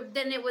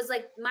 then it was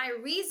like my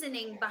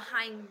reasoning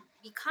behind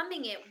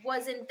becoming it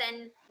wasn't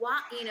then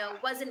what, you know,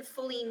 wasn't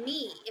fully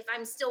me if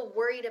I'm still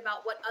worried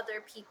about what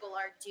other people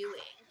are doing.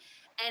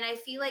 And I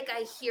feel like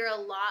I hear a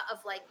lot of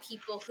like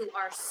people who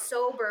are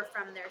sober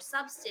from their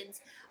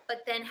substance,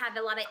 but then have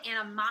a lot of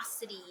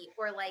animosity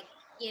or like,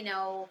 you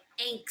know,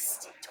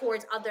 angst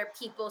towards other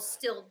people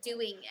still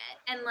doing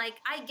it. And like,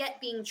 I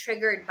get being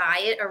triggered by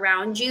it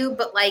around you,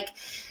 but like,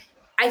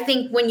 I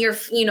think when you're,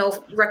 you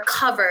know,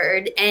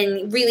 recovered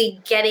and really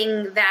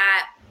getting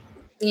that,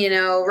 you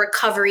know,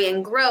 recovery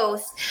and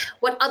growth,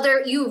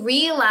 you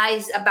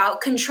realize about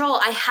control.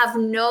 I have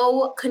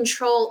no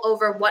control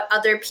over what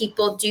other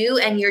people do.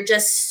 And you're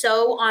just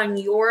so on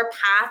your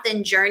path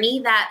and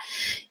journey that,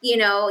 you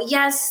know,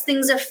 yes,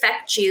 things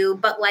affect you,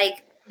 but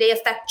like they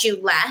affect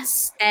you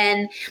less.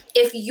 And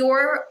if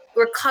you're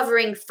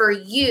recovering for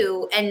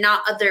you and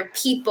not other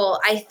people,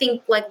 I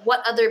think like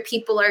what other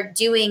people are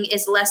doing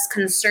is less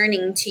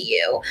concerning to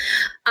you.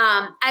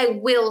 I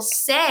will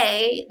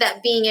say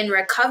that being in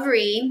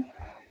recovery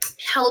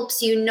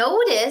helps you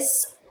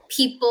notice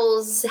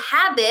people's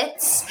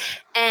habits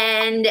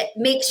and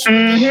makes you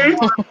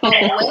more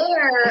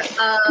aware of,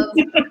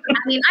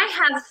 I mean, I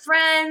have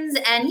friends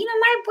and, you know,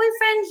 my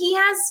boyfriend, he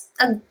has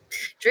a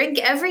drink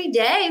every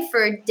day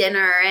for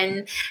dinner,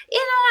 and, you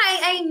know,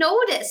 I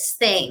notice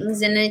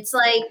things, and it's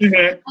like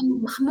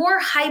I'm more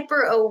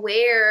hyper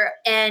aware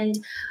and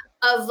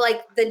of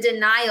like the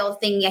denial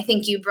thing I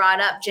think you brought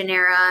up,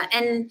 Janera.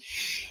 And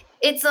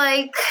it's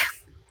like,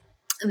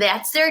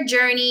 that's their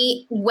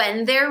journey.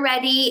 When they're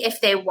ready,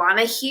 if they want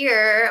to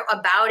hear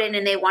about it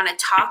and they want to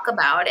talk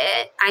about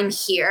it, I'm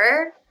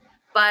here.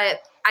 But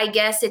I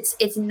guess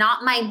it's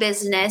not my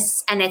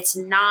business, and it's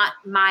not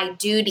my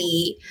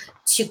duty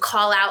to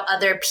call out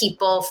other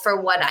people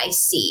for what I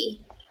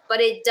see.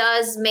 But it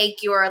does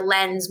make your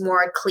lens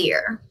more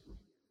clear.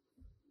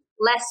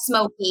 Less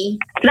smoky.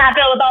 Not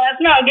filled with all that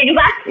smoke,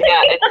 exactly.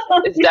 Yeah,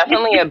 it's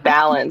definitely a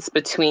balance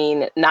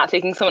between not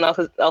taking someone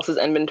else's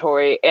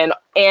inventory and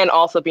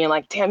also being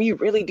like, damn, you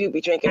really do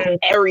be drinking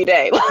every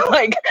day.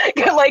 like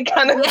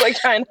kind of like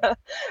trying to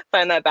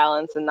find that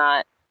balance and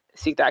not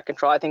seek that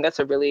control. I think that's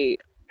a really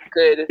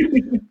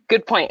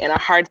good point and a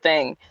hard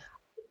thing.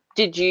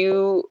 Did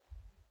you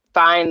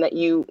find that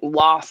you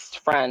lost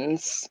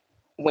friends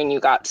when you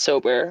got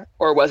sober,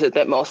 or was it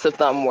that most of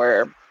them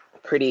were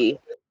pretty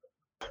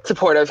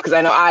supportive? Because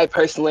I know I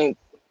personally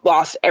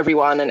lost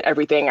everyone and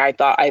everything I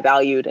thought I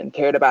valued and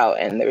cared about,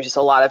 and there was just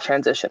a lot of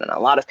transition and a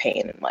lot of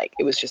pain, and like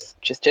it was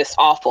just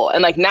awful.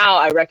 And like now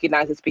I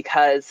recognize it's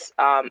because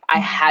I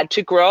had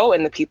to grow,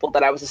 and the people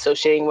that I was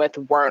associating with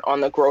weren't on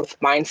the growth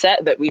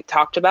mindset that we've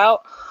talked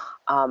about.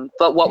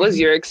 But what was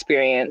your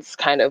experience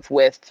kind of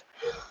with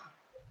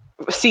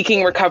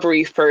seeking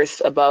recovery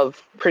first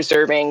above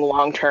preserving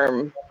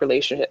long-term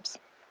relationships?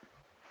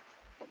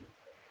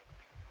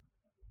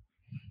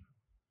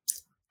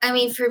 I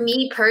mean, for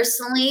me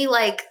personally,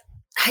 like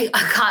I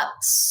got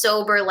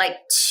sober like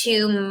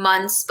 2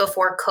 months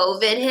before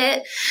COVID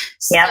hit.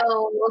 So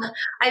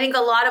I think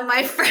a lot of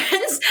my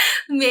friends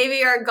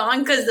maybe are gone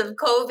because of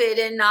COVID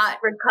and not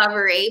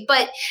recovery.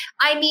 But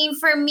I mean,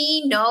 for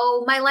me,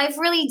 no, my life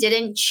really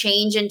didn't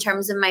change in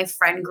terms of my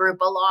friend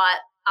group a lot.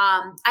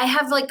 I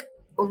have like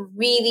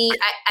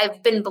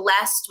I've been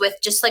blessed with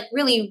just like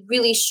really,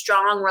 really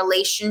strong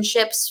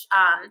relationships.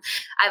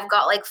 I've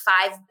got like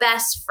 5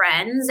 best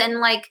friends, and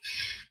like,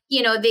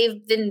 you know,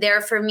 they've been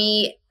there for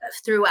me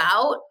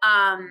throughout.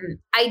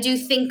 I do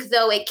think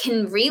though it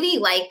can really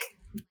like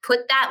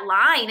put that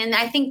line. And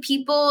I think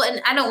people,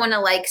 and I don't want to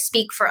like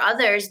speak for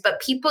others,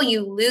 but people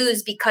you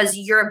lose because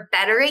you're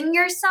bettering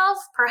yourself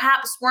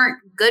perhaps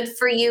weren't good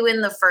for you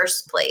in the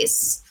first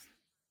place.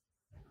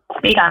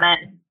 Speak on it.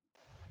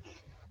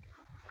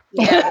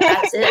 Yeah,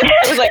 that's it.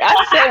 I was like, I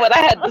said what I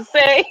had to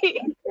say.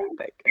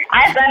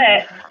 I said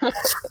it.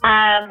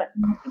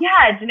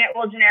 Yeah,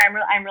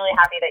 Janera, I'm really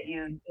happy that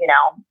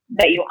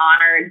you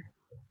honored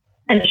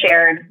and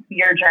shared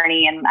your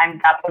journey. And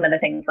that's one of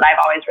the things that I've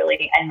always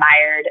really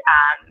admired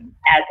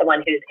as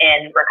someone who's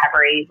in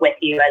recovery with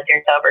you as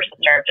your sober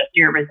sister, just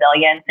your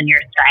resilience and your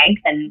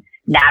strength and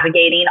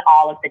navigating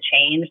all of the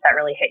change that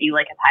really hit you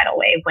like a tidal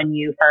wave when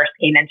you first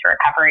came into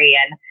recovery.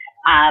 And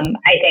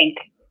I think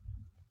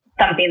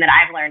something that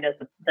I've learned is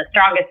the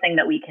strongest thing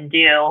that we can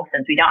do,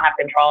 since we don't have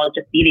control, is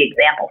just be the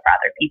example for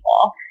other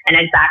people. And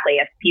exactly,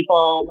 if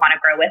people want to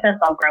grow with us,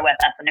 they'll grow with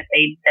us. And if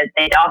they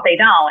don't, they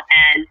don't.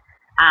 And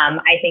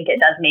I think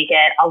it does make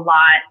it a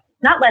lot,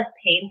 not less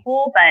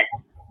painful, but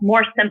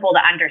more simple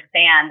to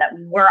understand that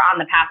we're on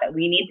the path that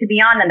we need to be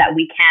on and that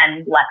we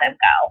can let them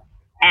go.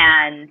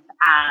 And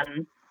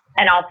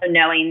also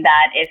knowing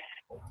that if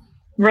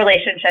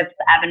relationships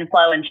ebb and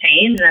flow and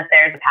change, and if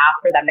there's a path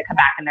for them to come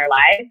back in their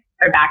lives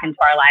or back into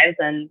our lives,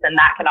 then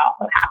that can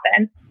also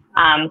happen.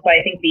 So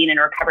I think being in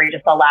recovery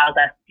just allows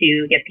us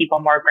to give people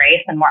more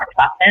grace and more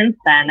acceptance.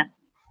 And,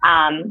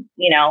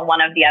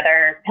 one of the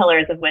other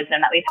pillars of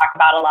wisdom that we talk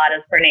about a lot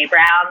is Brene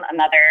Brown,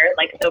 another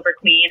like sober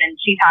queen. And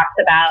she talks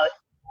about,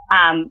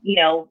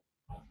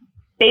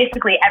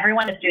 basically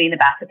everyone is doing the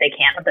best that they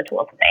can with the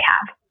tools that they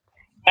have.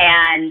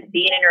 And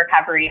being in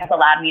recovery has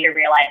allowed me to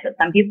realize that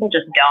some people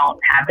just don't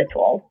have the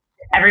tools.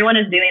 Everyone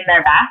is doing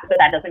their best, but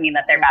that doesn't mean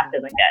that their best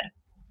isn't good.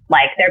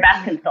 Like their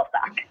best can still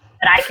suck.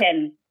 But I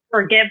can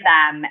forgive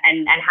them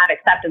and have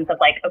acceptance of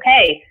like,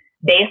 okay,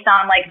 based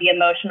on like the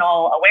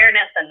emotional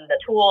awareness and the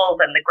tools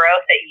and the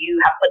growth that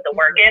you have put the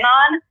work in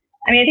on.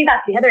 I mean, I think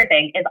that's the other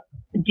thing is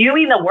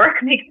doing the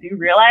work makes you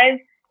realize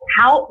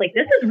how like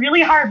this is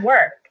really hard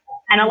work.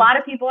 And a lot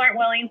of people aren't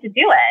willing to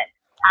do it.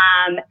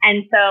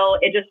 And so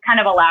it just kind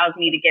of allows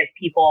me to give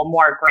people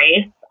more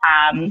grace.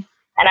 And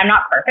I'm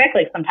not perfect.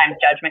 Like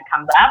sometimes judgment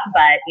comes up,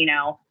 but,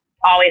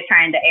 always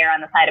trying to err on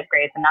the side of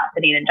grace and not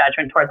sitting in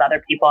judgment towards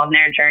other people and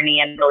their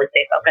journey and really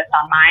stay focused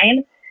on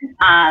mine.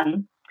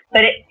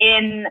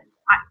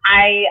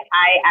 I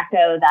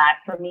echo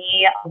that for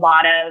me, a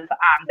lot of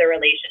the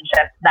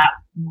relationships that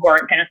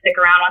weren't going to stick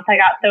around once I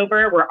got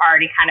sober were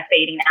already kind of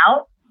fading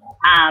out.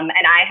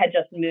 And I had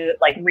just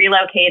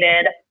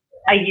relocated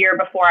a year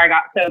before I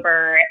got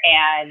sober,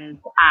 and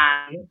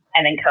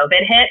then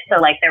COVID hit. So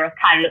like there was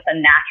kind of just a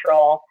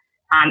natural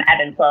ebb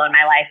and flow in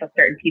my life of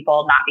certain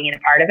people not being a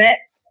part of it.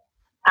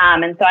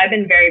 And so I've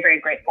been very, very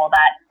grateful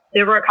that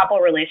there were a couple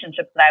of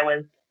relationships that I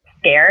was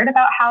scared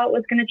about how it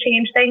was going to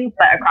change things,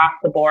 but across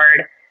the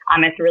board,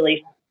 it's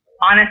really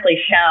honestly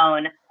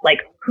shown like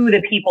who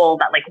the people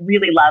that like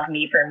really love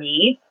me for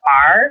me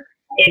are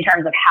in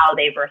terms of how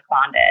they've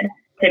responded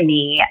to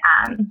me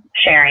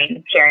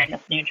sharing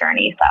this new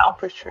journey. So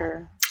for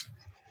sure.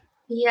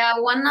 Yeah,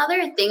 one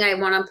other thing I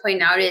want to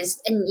point out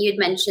is, and you'd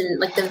mentioned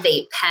like the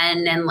vape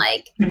pen and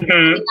like I mean,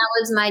 that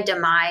was my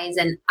demise,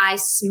 and I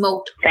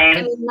smoked. Same.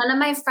 I mean, none of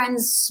my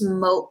friends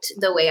smoked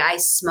the way I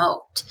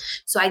smoked,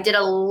 so I did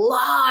a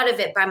lot of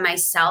it by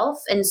myself.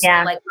 And so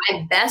like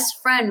my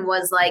best friend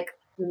was like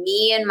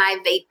me and my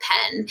vape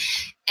pen.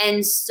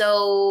 And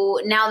so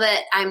now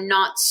that I'm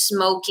not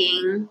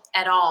smoking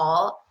at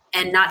all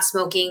and not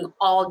smoking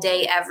all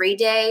day, every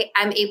day,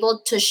 I'm able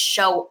to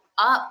show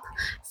up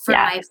for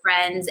my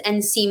friends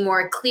and see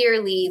more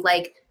clearly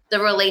like the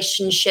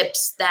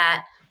relationships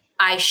that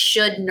I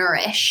should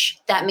nourish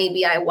that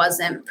maybe I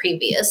wasn't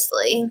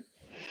previously.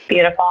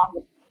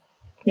 Beautiful.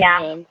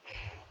 Yeah.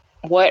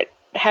 What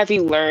have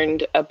you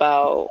learned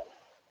about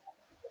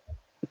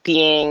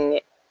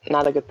being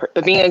not a good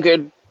but being a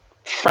good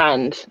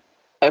friend,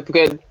 a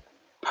good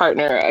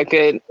partner, a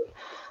good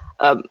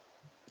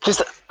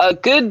just a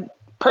good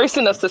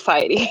person of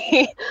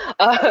society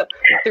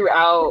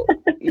throughout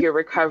your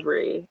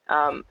recovery?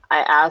 I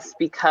ask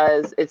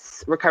because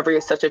recovery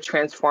is such a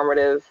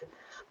transformative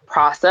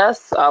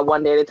process,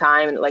 one day at a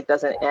time, and it like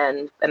doesn't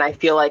end. And I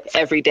feel like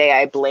every day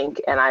I blink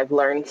and I've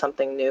learned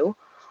something new.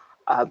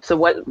 So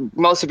what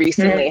most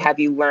recently have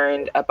you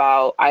learned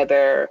about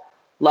either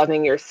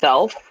loving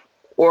yourself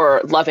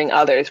or loving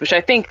others, which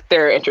I think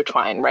they're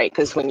intertwined, right?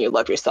 Because when you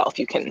love yourself,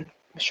 you can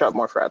show up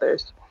more for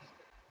others.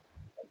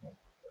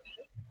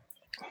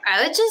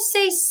 I would just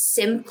say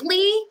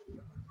simply,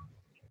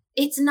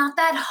 it's not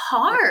that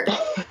hard.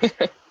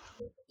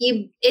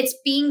 It's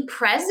being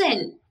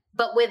present,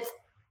 but with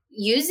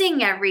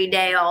using every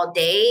day, all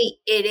day,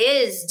 it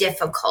is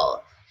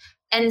difficult.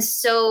 And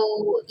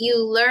so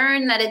you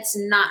learn that it's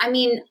not, I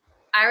mean,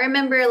 I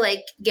remember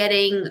like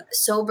getting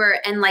sober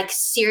and like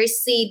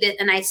seriously,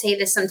 and I say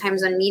this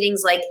sometimes on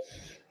meetings, like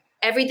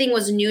everything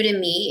was new to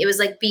me. It was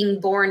like being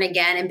born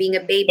again and being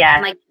a baby. Yeah.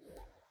 And like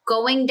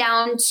going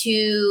down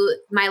to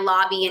my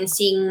lobby and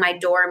seeing my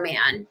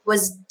doorman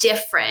was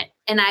different.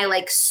 And I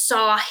like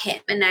saw him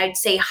and I'd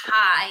say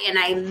hi and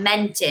I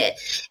meant it.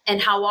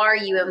 And how are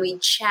you? And we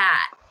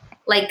chat.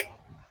 Like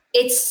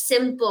it's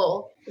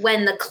simple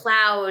when the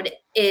cloud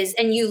is,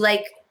 and you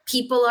like,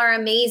 people are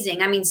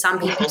amazing. I mean, some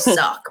people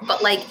suck,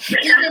 but like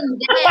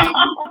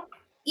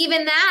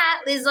even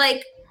that is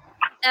like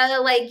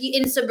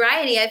in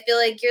sobriety, I feel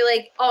like you're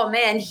like, oh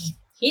man,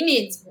 he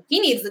needs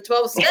the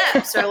 12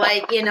 steps, or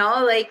like,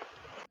 like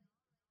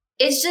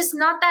it's just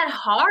not that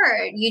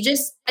hard. You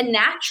just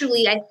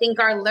naturally, I think,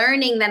 are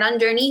learning that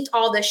underneath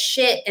all the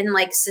shit and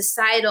like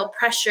societal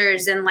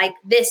pressures and like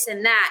this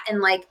and that, and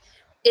like,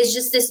 it's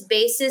just this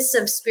basis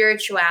of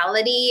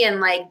spirituality and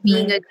like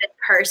being a good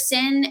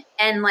person.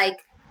 And like,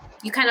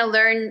 you kind of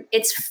learn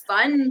it's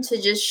fun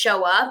to just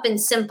show up, and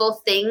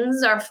simple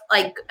things are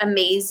like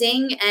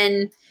amazing.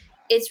 And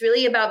it's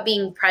really about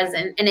being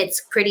present, and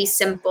it's pretty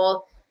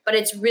simple, but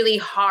it's really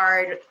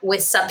hard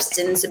with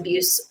substance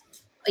abuse,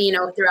 you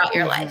know, throughout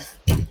your life.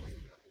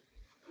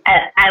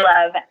 I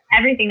love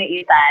everything that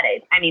you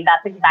said. I mean,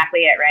 that's exactly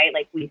it, right?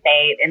 Like we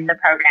say in the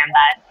program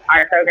that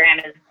our program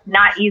is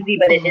not easy,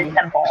 but it is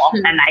simple.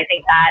 And I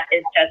think that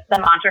is just the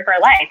mantra for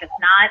life. It's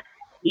not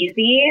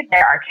easy.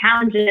 There are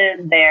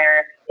challenges.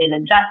 There is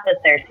injustice.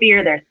 There's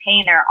fear. There's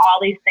pain. There are all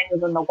these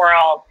things in the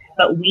world,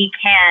 but we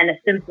can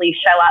simply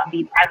show up,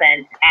 be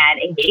present,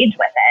 and engage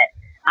with it.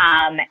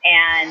 And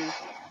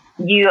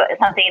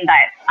something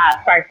that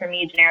sparked for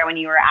me, Janera, when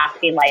you were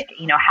asking, like,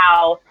 you know,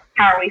 how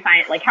are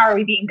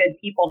we being good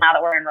people now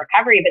that we're in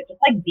recovery, but just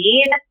like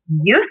being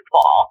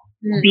useful,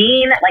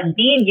 being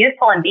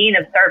useful and being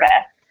of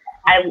service.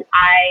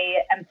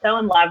 I am so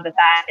in love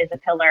that is a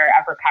pillar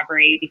of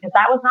recovery, because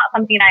that was not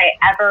something I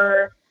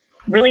ever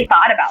really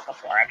thought about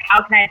before. Of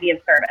how can I be of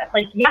service?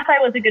 Like, yes, I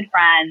was a good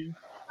friend.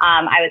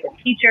 I was a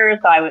teacher,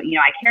 so I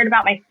cared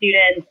about my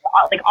students.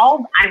 I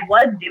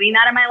was doing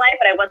that in my life,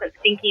 but I wasn't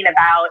thinking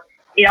about.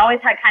 It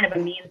always had kind of a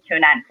means to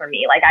an end for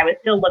me. Like, I was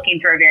still looking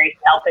through a very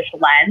selfish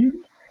lens.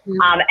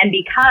 And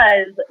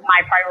because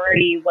my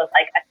priority was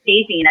like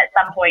escaping at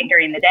some point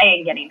during the day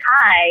and getting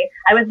high,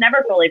 I was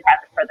never fully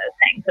present for those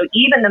things. So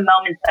even the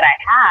moments that I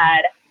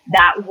had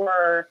that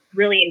were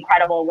really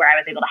incredible, where I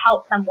was able to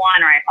help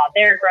someone, or I saw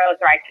their growth,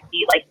 or I could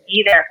be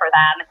there for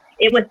them,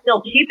 it was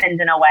still cheapened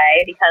in a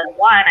way, because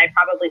one, I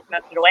probably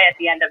smoked it away at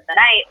the end of the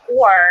night,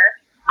 or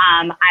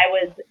I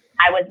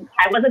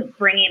wasn't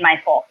bringing my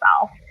full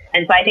self.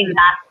 And so I think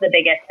that's the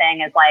biggest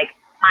thing, is like,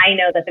 I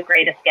know that the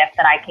greatest gift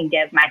that I can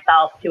give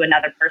myself to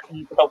another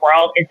person, to the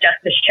world, is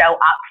just to show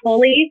up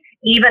fully,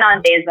 even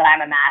on days that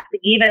I'm a mess,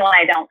 even when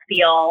I don't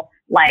feel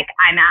like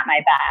I'm at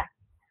my best.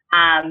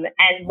 And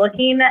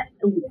looking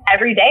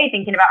every day,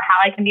 thinking about how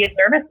I can be of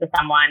service to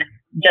someone,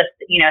 just,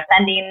 you know,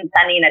 sending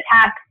a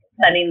text,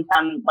 sending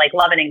some like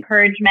love and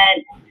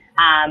encouragement,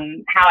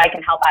 how I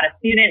can help out a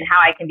student,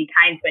 how I can be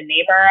kind to a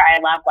neighbor. I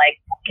love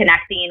like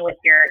connecting with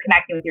your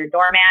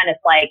doorman.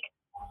 It's like,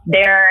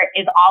 there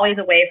is always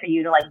a way for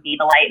you to like be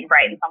the light and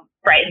brighten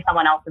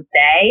someone else's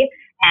day.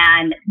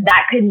 And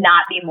that could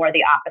not be more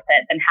the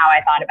opposite than how I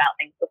thought about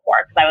things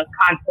before. Because I was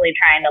constantly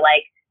trying to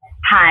like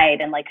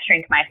hide and like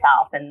shrink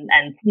myself and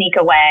sneak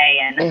away.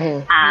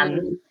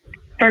 And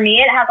for me,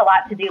 it has a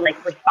lot to do, like,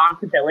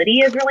 responsibility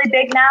is really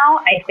big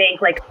now. I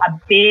think like I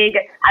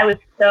was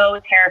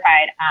so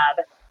terrified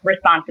of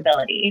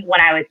responsibility when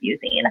I was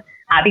using,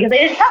 because I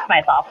didn't trust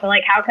myself. So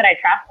like, how could I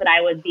trust that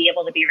I would be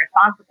able to be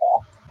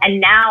responsible? And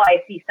now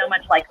I see so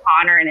much like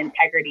honor and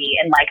integrity,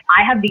 and like,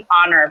 I have the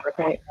honor of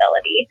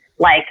responsibility.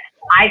 Like,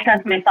 I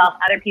trust myself,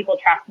 other people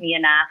trust me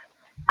enough.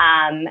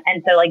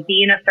 And so like,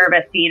 being of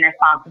service, being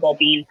responsible,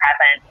 being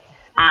present.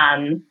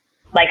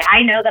 Like,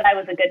 I know that I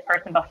was a good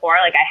person before,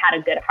 like I had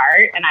a good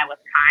heart and I was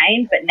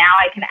kind, but now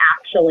I can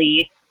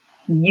actually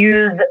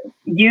use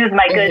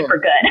my good for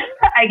good,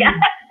 I guess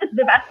is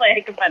the best way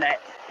I can put it.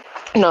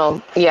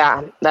 No,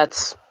 yeah,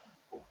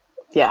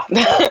 yeah.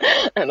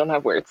 I don't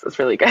have words. It's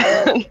really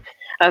good.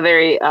 A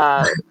very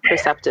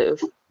perceptive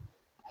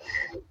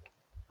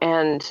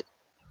and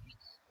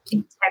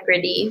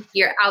integrity.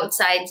 Your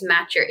outsides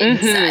match your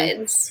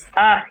insides.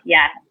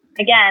 Yeah.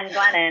 Again,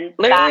 Glennon.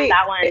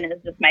 That one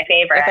is just my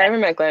favorite. If I ever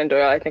met Glennon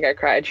Doyle, I think I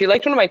cried. She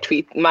liked one of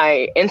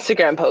my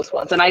Instagram posts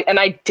once, and I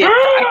did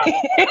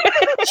cry.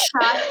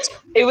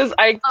 It was,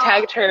 I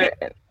tagged her.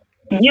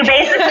 You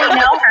basically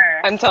know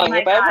her. I'm telling you,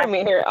 if I ever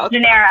meet her, I'll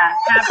Janera,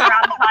 have her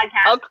on the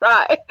podcast. I'll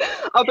cry.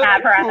 I'll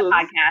have her on the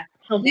podcast.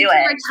 She'll do it.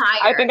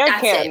 Retire. I think I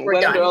can.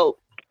 Glennon Doyle.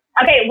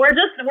 Okay, we're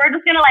just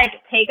gonna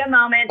like take a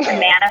moment to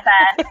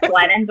manifest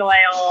Glennon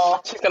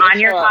Doyle on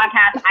your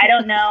podcast. I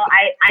don't know.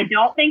 I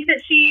don't think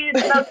that she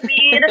smokes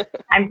weed.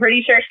 I'm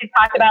pretty sure she's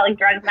talked about like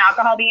drugs and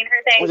alcohol being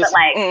her thing. But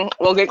like,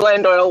 we'll get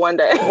Glennon Doyle one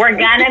day. We're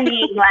gonna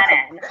meet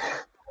Glennon.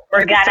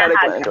 We're gonna start a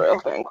have Glennon Doyle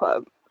fan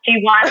club.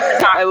 She wants to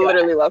talk. I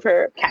literally love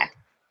her. Okay.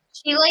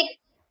 She like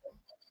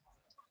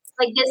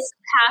this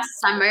past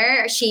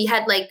summer, she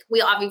had like,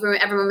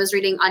 everyone was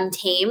reading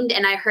Untamed,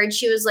 and I heard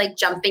she was like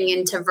jumping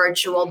into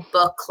virtual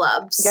book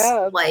clubs,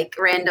 like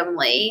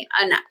randomly.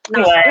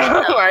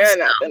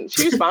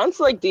 She responds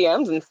to like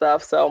DMs and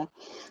stuff, so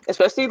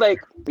especially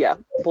like, yeah,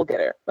 we'll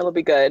get her. It'll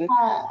be good.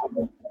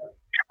 Also,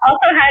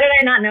 how did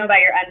I not know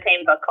about your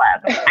Untamed book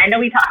club? I know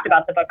we talked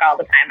about the book all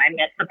the time. I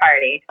missed the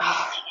party.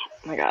 Oh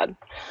my God.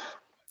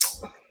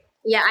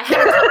 Yeah, I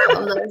had a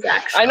couple of those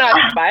actually. I know,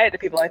 I buy it to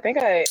people. I think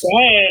Dang.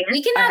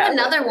 We can have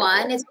another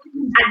one. It's a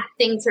good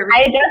thing to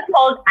read.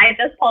 I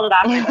just pulled it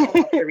off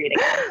to read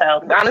again.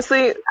 So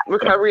honestly,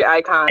 recovery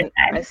icon.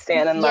 I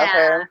stand and love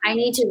her. I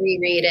need to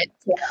reread it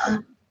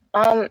too.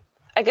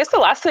 I guess the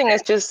last thing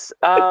is just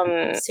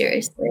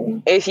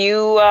seriously, if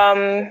you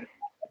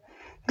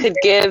could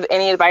give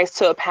any advice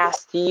to a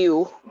past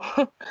you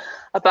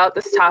about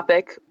this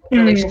topic,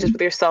 relationships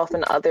with yourself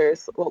and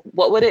others,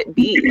 what would it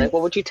be? Like,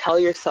 what would you tell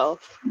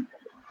yourself?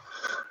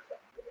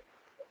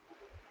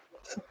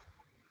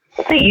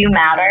 That you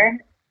matter.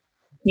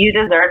 You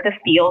deserve to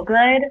feel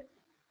good.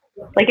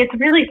 Like, it's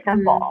really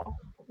simple.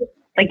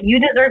 Like, you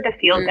deserve to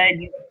feel good.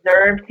 You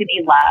deserve to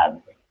be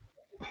loved.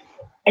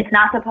 It's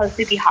not supposed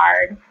to be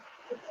hard.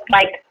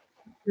 Like,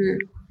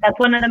 that's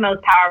one of the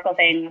most powerful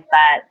things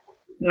that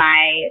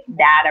my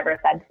dad ever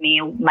said to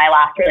me. My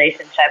last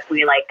relationship,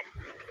 we like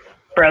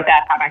broke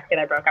up, got back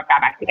together, broke up,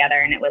 got back together.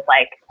 And it was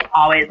like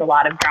always a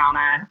lot of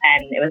drama,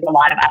 and it was a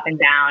lot of up and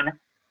down.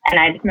 And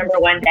I just remember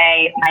one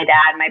day, my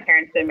dad and my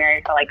parents have been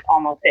married for like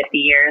almost 50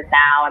 years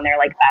now, and they're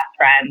like best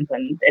friends,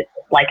 and it's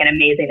like an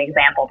amazing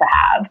example to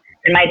have.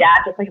 And my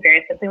dad just like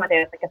very simply one day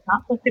was like, it's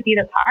not supposed to be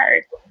this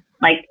hard.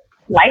 Like,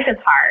 life is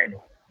hard.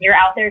 You're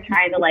out there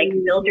trying to like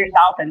build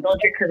yourself and build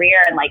your career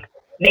and like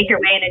make your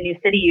way in a new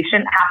city. You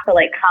shouldn't have to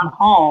like come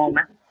home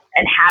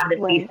and have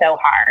this be so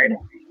hard.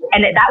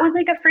 And that was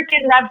like a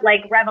freaking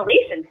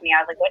revelation to me.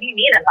 I was like, what do you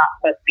mean it's not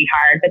supposed to be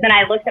hard? But then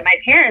I looked at my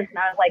parents and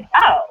I was like,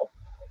 oh,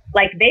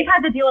 like they've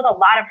had to deal with a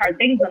lot of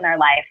hard things in their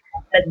life,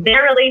 but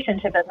their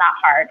relationship is not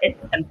hard. It's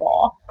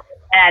simple.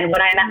 And when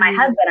I met my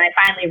husband, I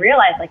finally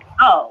realized like,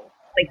 oh,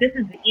 like this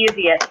is the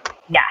easiest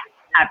yes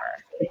ever.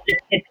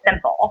 It's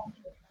simple.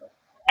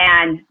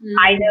 And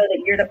I know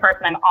that you're the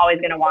person I'm always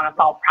going to want to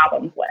solve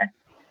problems with.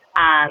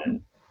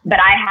 But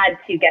I had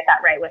to get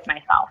that right with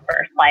myself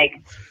first. Like,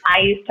 I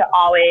used to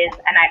always,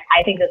 and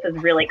I think this is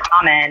really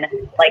common,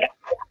 like,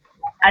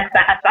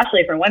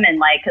 especially for women,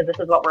 like, because this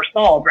is what we're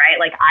sold, right?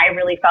 Like, I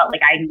really felt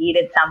like I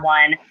needed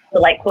someone to,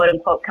 like, quote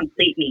unquote,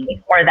 complete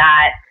me, or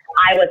that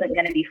I wasn't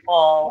going to be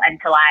full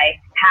until I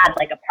had,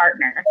 like, a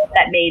partner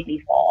that made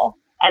me full.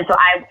 And so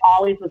I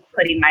always was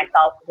putting my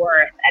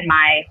self-worth and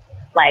my,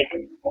 like,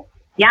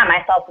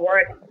 my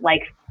self-worth,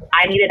 like,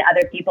 I needed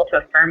other people to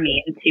affirm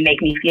me and to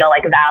make me feel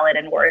like valid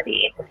and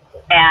worthy.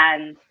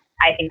 And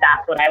I think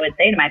that's what I would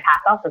say to my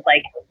past self is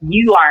like,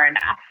 you are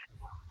enough.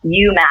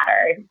 You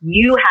matter.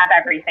 You have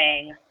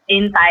everything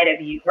inside of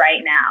you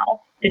right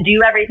now to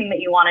do everything that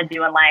you want to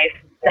do in life,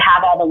 to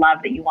have all the love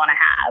that you want to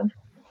have.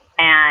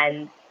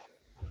 And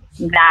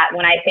that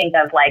when I think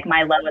of like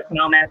my lowest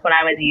moments when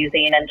I was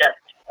using and just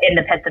in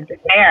the pits of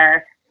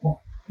despair,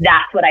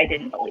 that's what I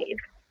didn't believe.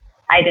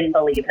 I didn't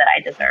believe that I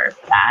deserved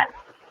that.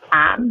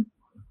 And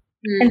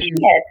she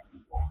did.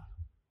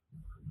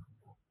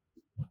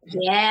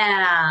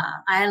 Yeah,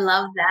 I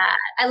love that.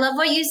 I love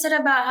what you said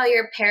about how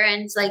your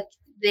parents, like,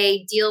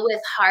 they deal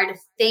with hard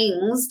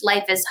things.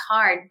 Life is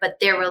hard, but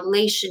their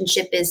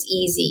relationship is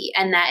easy.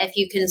 And that if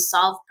you can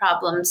solve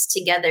problems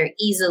together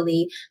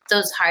easily,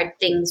 those hard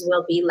things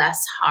will be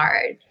less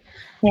hard.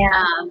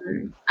 Yeah.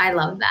 I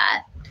love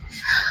that.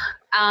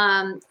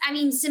 I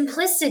mean,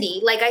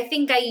 simplicity. Like, I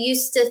think I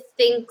used to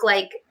think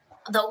like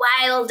the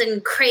wild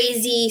and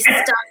crazy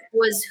stuff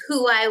was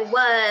who I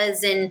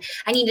was, and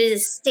I needed to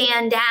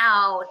stand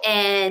out,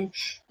 and,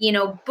 you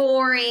know,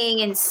 boring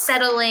and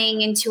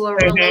settling into a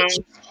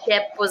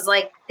relationship was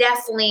like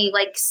definitely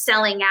like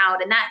selling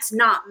out, and that's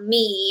not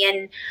me.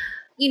 And,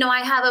 you know, I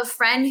have a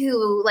friend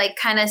who like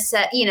kind of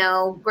said, you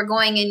know, we're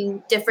going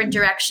in different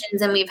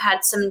directions and we've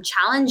had some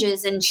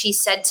challenges, and she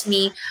said to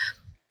me,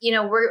 you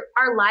know,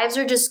 our lives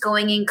are just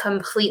going in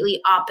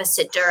completely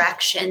opposite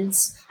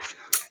directions.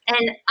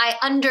 And I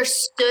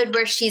understood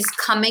where she's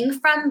coming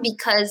from,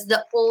 because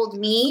the old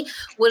me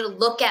would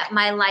look at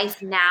my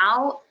life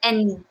now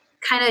and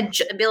kind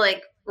of be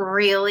like,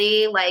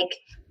 really? Like,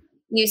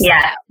 you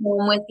sat at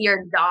home with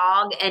your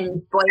dog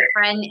and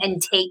boyfriend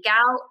and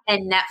takeout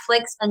and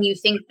Netflix, and you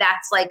think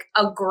that's like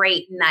a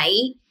great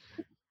night.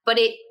 But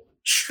it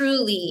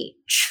truly,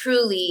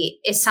 truly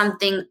is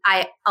something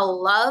I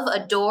love,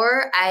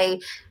 adore, I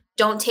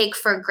don't take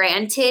for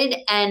granted.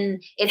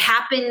 And it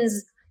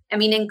happens, I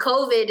mean, in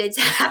COVID, it's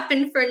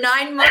happened for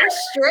 9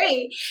 months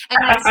straight. And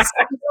I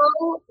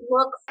still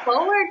look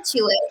forward to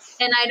it.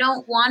 And I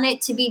don't want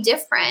it to be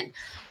different.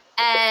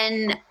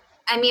 And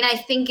I mean, I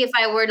think if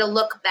I were to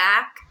look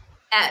back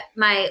at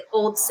my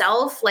old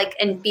self, like,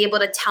 and be able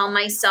to tell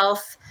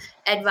myself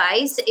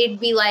advice, it'd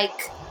be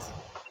like,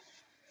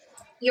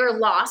 you're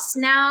lost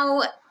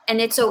now and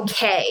it's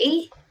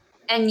okay.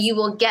 And you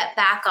will get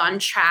back on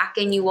track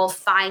and you will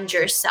find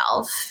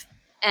yourself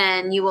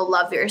and you will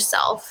love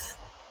yourself.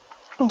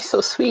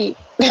 So sweet.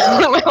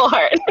 My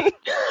heart.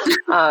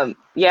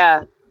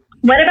 Yeah.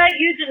 What about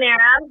you, Janera?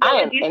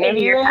 I am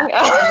interviewing.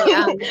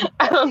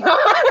 I don't know.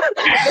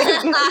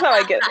 This is how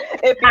I get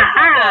it.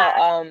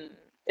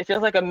 It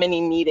feels like a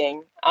mini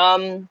meeting.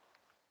 Oh,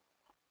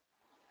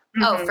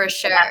 for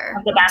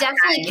sure.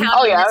 Definitely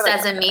counting this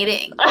as a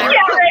meeting.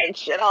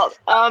 Shit else.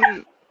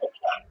 I'm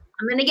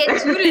gonna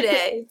get 2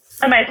 today.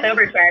 On my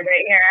sober tribe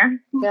right here.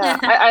 Yeah,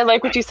 I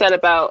like what you said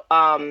about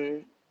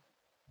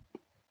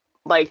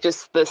like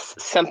just this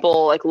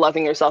simple, like,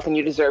 loving yourself, and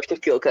you deserve to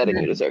feel good and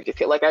you deserve to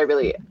feel like I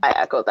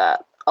echo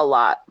that a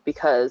lot,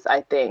 because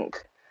I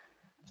think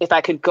if I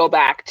could go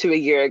back to a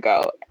year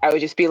ago, I would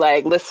just be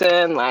like,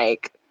 listen,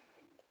 like,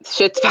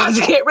 shit's about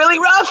to get really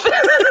rough.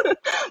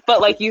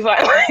 But like you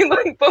find,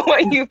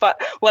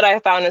 what I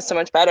found is so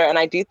much better. And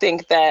I do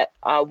think that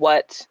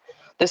what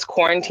this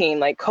quarantine,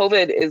 like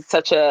COVID, is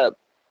such a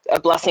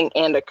blessing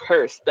and a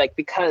curse, like,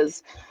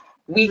 because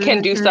we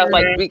can do stuff,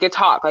 like we could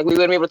talk, like we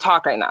wouldn't be able to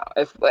talk right now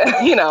if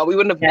we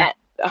wouldn't have met.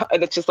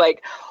 And it's just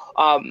like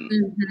I have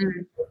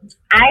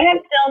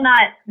still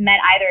not met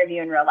either of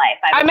you in real life.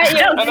 I met you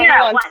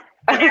once.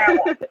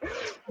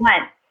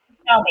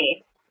 Tell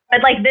me.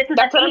 But like, this is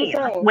the thing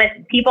with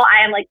people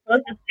I am like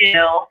closest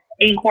to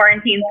in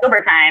quarantine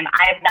sober time.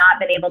 I have not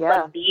been able to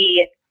like,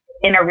 be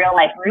in a real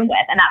life room with,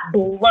 and that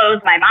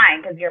blows my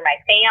mind because you're my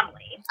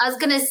family. I was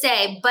gonna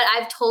say, but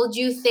I've told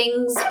you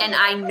things, and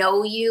I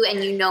know you,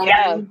 and you know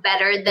me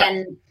better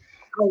than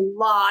a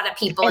lot of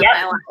people in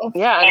my life.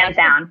 Yeah, hands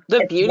down.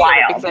 The beauty of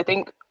it, because I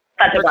think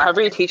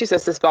recovery teaches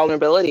us this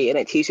vulnerability, and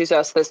it teaches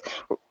us this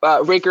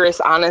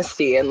rigorous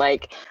honesty, and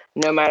like,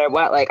 no matter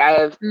what, like I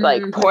have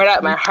like poured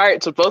out my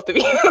heart to both of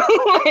you,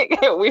 like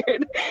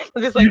weird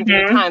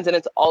times, and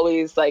it's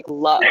always like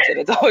loved, and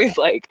it's always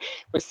like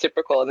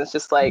reciprocal, and it's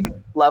just like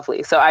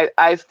lovely. So I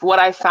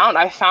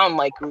found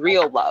like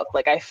real love.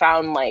 Like I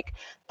found like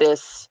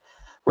this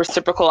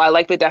reciprocal. I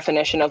like the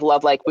definition of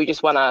love. Like we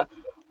just want to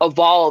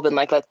evolve and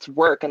like let's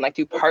work and like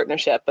do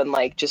partnership and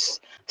like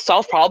just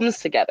solve problems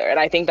together. And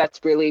I think that's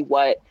really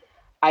what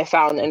I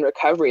found in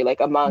recovery, like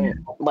among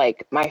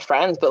like my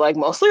friends, but like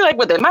mostly like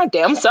within my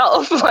damn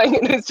self. Like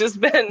it's just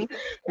been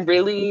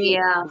really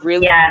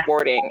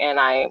rewarding, and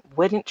I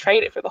wouldn't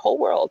trade it for the whole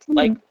world.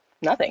 Like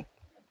nothing.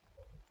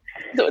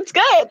 So it's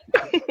good.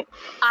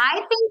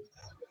 I think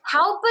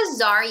how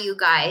bizarre, you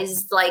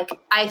guys. Like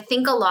I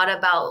think a lot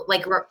about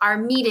like our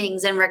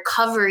meetings and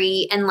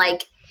recovery, and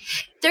like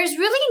there's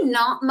really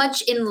not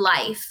much in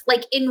life.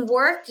 Like in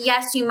work,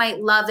 yes, you might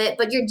love it,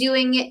 but you're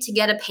doing it to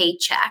get a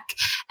paycheck.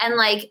 And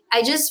like,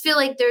 I just feel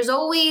like there's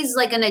always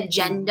like an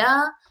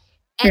agenda.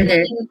 And then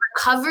in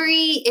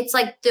recovery, it's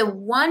like the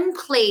one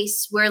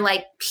place where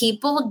like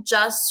people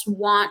just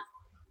want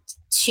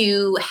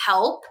to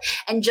help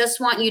and just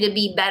want you to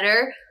be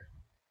better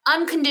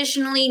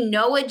unconditionally,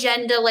 no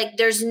agenda. Like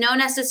there's no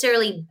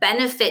necessarily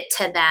benefit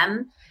to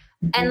them.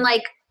 And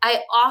like,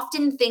 I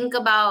often think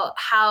about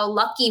how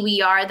lucky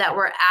we are that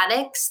we're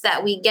addicts,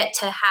 that we get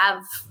to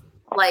have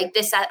like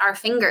this at our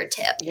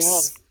fingertips. Yeah.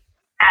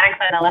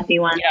 Addicts are the lucky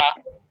ones. Yeah.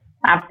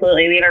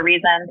 Absolutely. We have a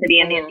reason to be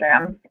in these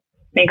rooms.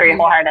 I agree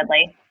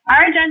wholeheartedly.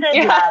 Our agenda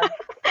is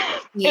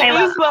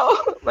love.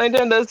 My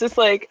agenda is just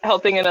like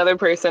helping another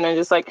person and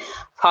just like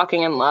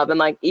talking in love. And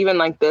like, even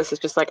like this,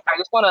 it's just like, I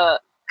just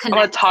want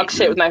to talk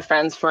shit with my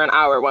friends for an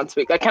hour once a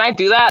week. Like, can I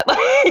do that?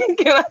 Like,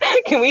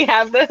 can we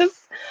have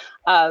this?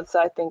 So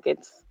I think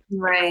it's,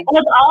 right.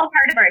 Well, it's all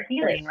part of our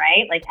healing,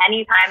 right? Like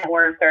anytime that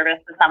we're of service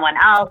to someone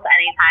else,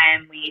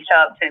 anytime we show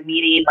up to a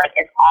meeting, like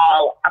it's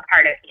all a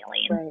part of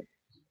healing. Right.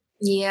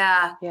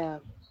 Yeah. Yeah,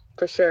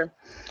 for sure.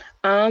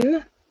 I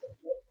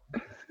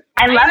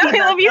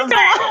love you so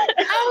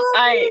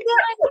much.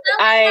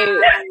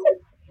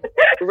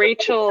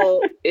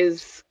 Rachel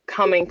is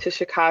coming to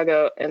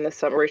Chicago in the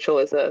summer. Rachel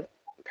is a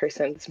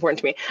person that's important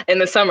to me in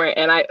the summer,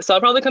 and I'll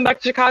probably come back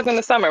to Chicago in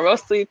the summer,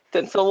 mostly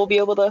so we'll be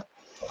able to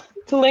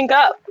link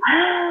up.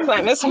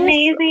 I miss her.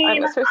 Amazing. I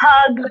miss her.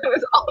 Hug.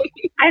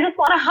 I just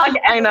want to hug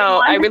everyone. I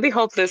know. I really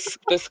hope this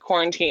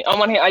quarantine, on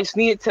one hand, I just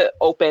need it to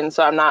open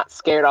so I'm not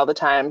scared all the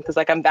time, because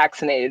like I'm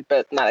vaccinated,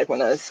 but not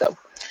everyone is. So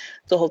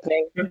it's the whole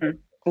thing.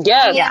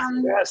 Yes.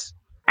 Yes.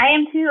 I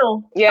am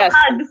too. Yes.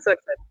 So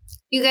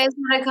you guys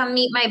want to come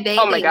meet my baby?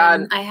 Oh my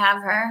God. I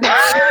have her.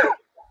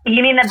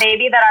 You mean the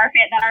baby that our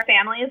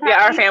families have?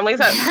 Yeah, our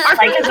families have.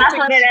 Like, that's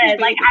what it is.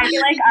 Like, I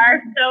feel like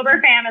our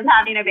sober fam is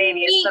having a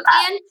baby. Me,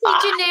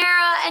 Auntie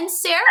Janera, and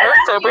Sarah. Our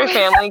sober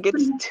family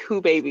gets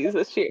 2 babies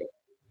this year.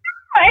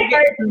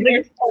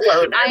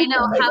 I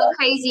know, how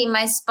crazy.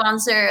 My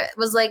sponsor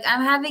was like,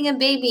 I'm having a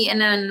baby. And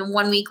then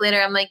 1 week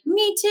later, I'm like,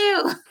 me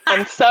too.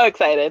 I'm so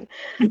excited.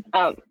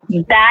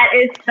 That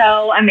is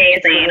so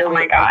amazing. Oh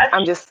my gosh.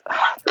 I'm just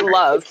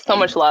love, so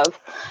much love.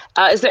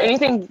 Is there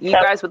anything you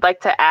guys would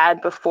like to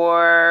add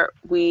before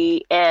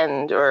we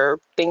end, or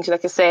things you'd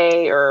like to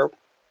say, or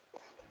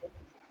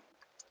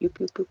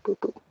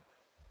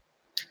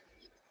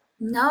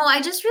No,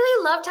 I just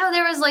really loved how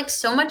there was like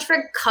so much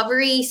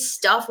recovery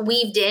stuff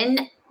weaved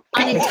in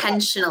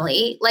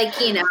unintentionally. Like,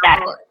 you know,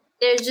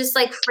 there's just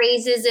like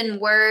phrases and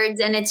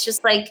words, and it's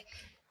just like,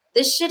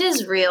 this shit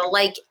is real.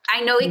 Like,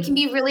 I know it can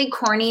be really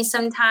corny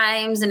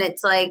sometimes, and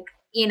it's like,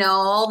 you know,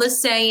 all the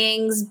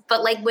sayings,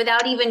 but like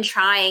without even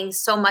trying,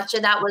 so much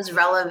of that was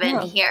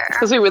relevant here.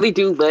 Because we really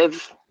do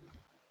live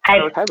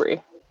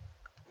recovery.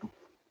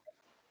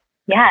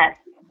 Yes.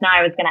 No,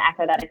 I was going to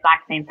echo that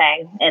exact same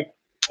thing.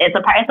 It's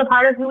a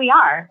part of who we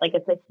are. Like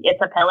it's a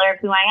pillar of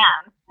who I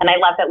am. And I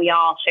love that we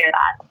all share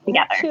that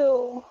together. Thank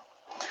you.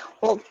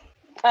 Well,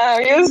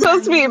 you're so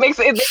sweet.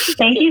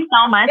 Thank you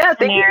so much,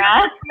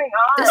 Samira.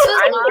 This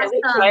was I'm really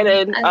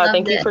excited.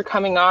 Thank you for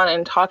coming on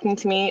and talking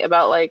to me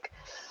about like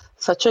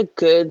such a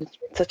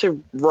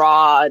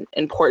raw,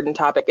 important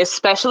topic,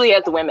 especially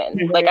as women.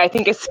 Mm-hmm. Like, I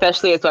think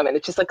especially as women,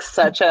 it's just like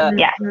such a,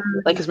 yeah.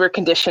 like, because we're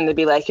conditioned to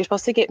be like, you're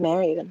supposed to get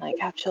married and like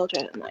have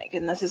children and like,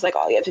 and this is like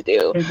all you have to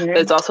do. Mm-hmm. But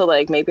it's also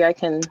like, maybe I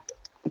can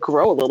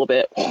grow a little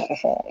bit.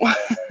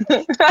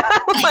 Maybe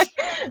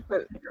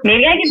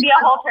I can be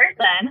a whole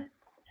person.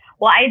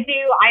 Well, I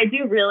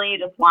do really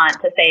just want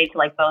to say to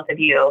like both of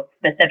you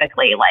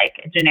specifically, like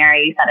Janera,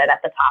 you said it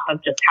at the top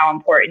of just how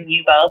important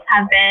you both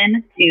have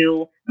been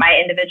to my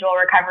individual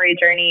recovery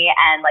journey,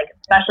 and like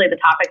especially the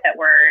topic that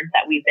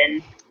we've been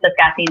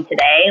discussing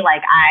today.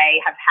 Like, I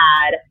have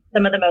had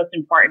some of the most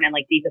important and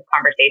like deepest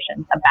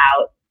conversations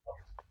about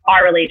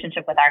our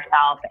relationship with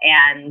ourselves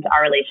and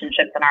our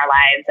relationships in our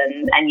lives,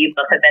 and you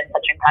both have been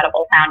such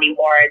incredible sounding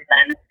boards,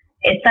 and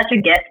it's such a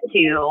gift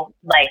to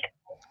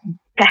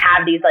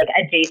have these like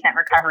adjacent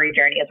recovery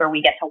journeys where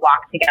we get to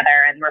walk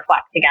together and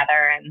reflect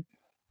together. And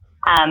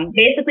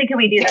basically, can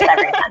we do this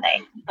every Sunday?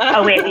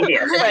 Oh wait, we do.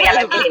 We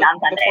have a meeting on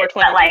Sunday.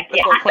 But like,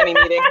 yeah. 420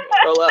 meeting,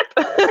 roll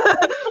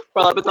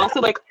up. It's also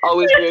like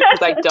always weird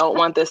because I don't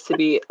want this to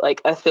be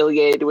like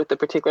affiliated with the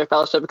particular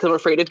fellowship because I'm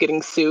afraid of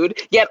getting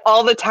sued. Yet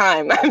all the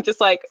time I'm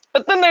just like,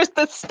 but then there's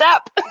this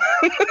step.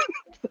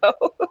 So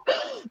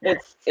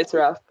it's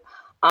rough.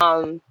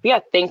 Yeah,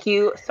 thank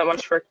you so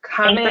much for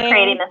coming. Thanks for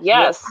creating this.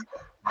 Yes.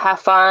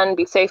 Have fun,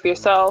 be safe for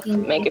yourself,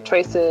 make good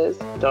choices,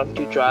 don't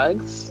do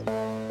drugs.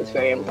 It's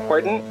very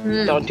important.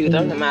 Don't do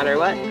them no matter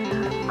what.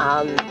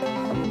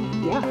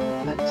 Yeah,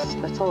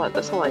 that's all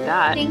I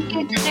got. Thank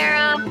you,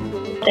 Janera.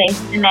 Thanks,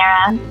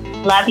 Janera.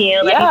 Love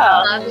you.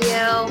 Love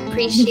you.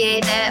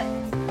 Appreciate it.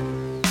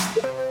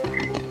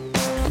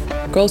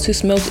 Girls Who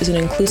Smoked is an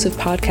inclusive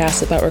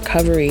podcast about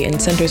recovery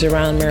and centers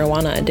around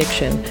marijuana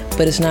addiction,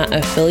 but is not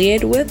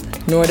affiliated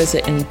with, nor does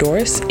it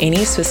endorse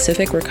any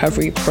specific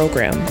recovery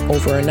program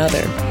over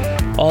another.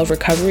 All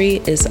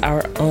recovery is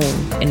our own,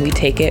 and we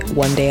take it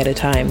one day at a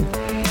time.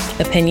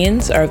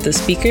 Opinions are of the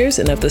speakers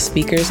and of the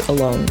speakers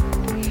alone.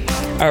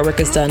 Artwork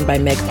is done by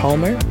Meg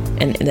Palmer,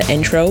 and the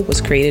intro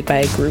was created by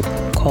a group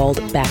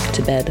called Back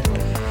to Bed.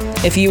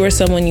 If you or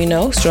someone you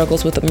know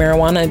struggles with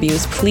marijuana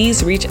abuse,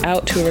 please reach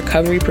out to a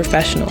recovery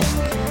professional.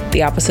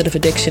 The opposite of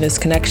addiction is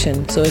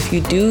connection. So if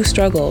you do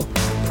struggle,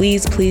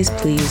 please, please,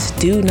 please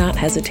do not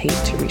hesitate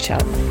to reach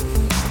out.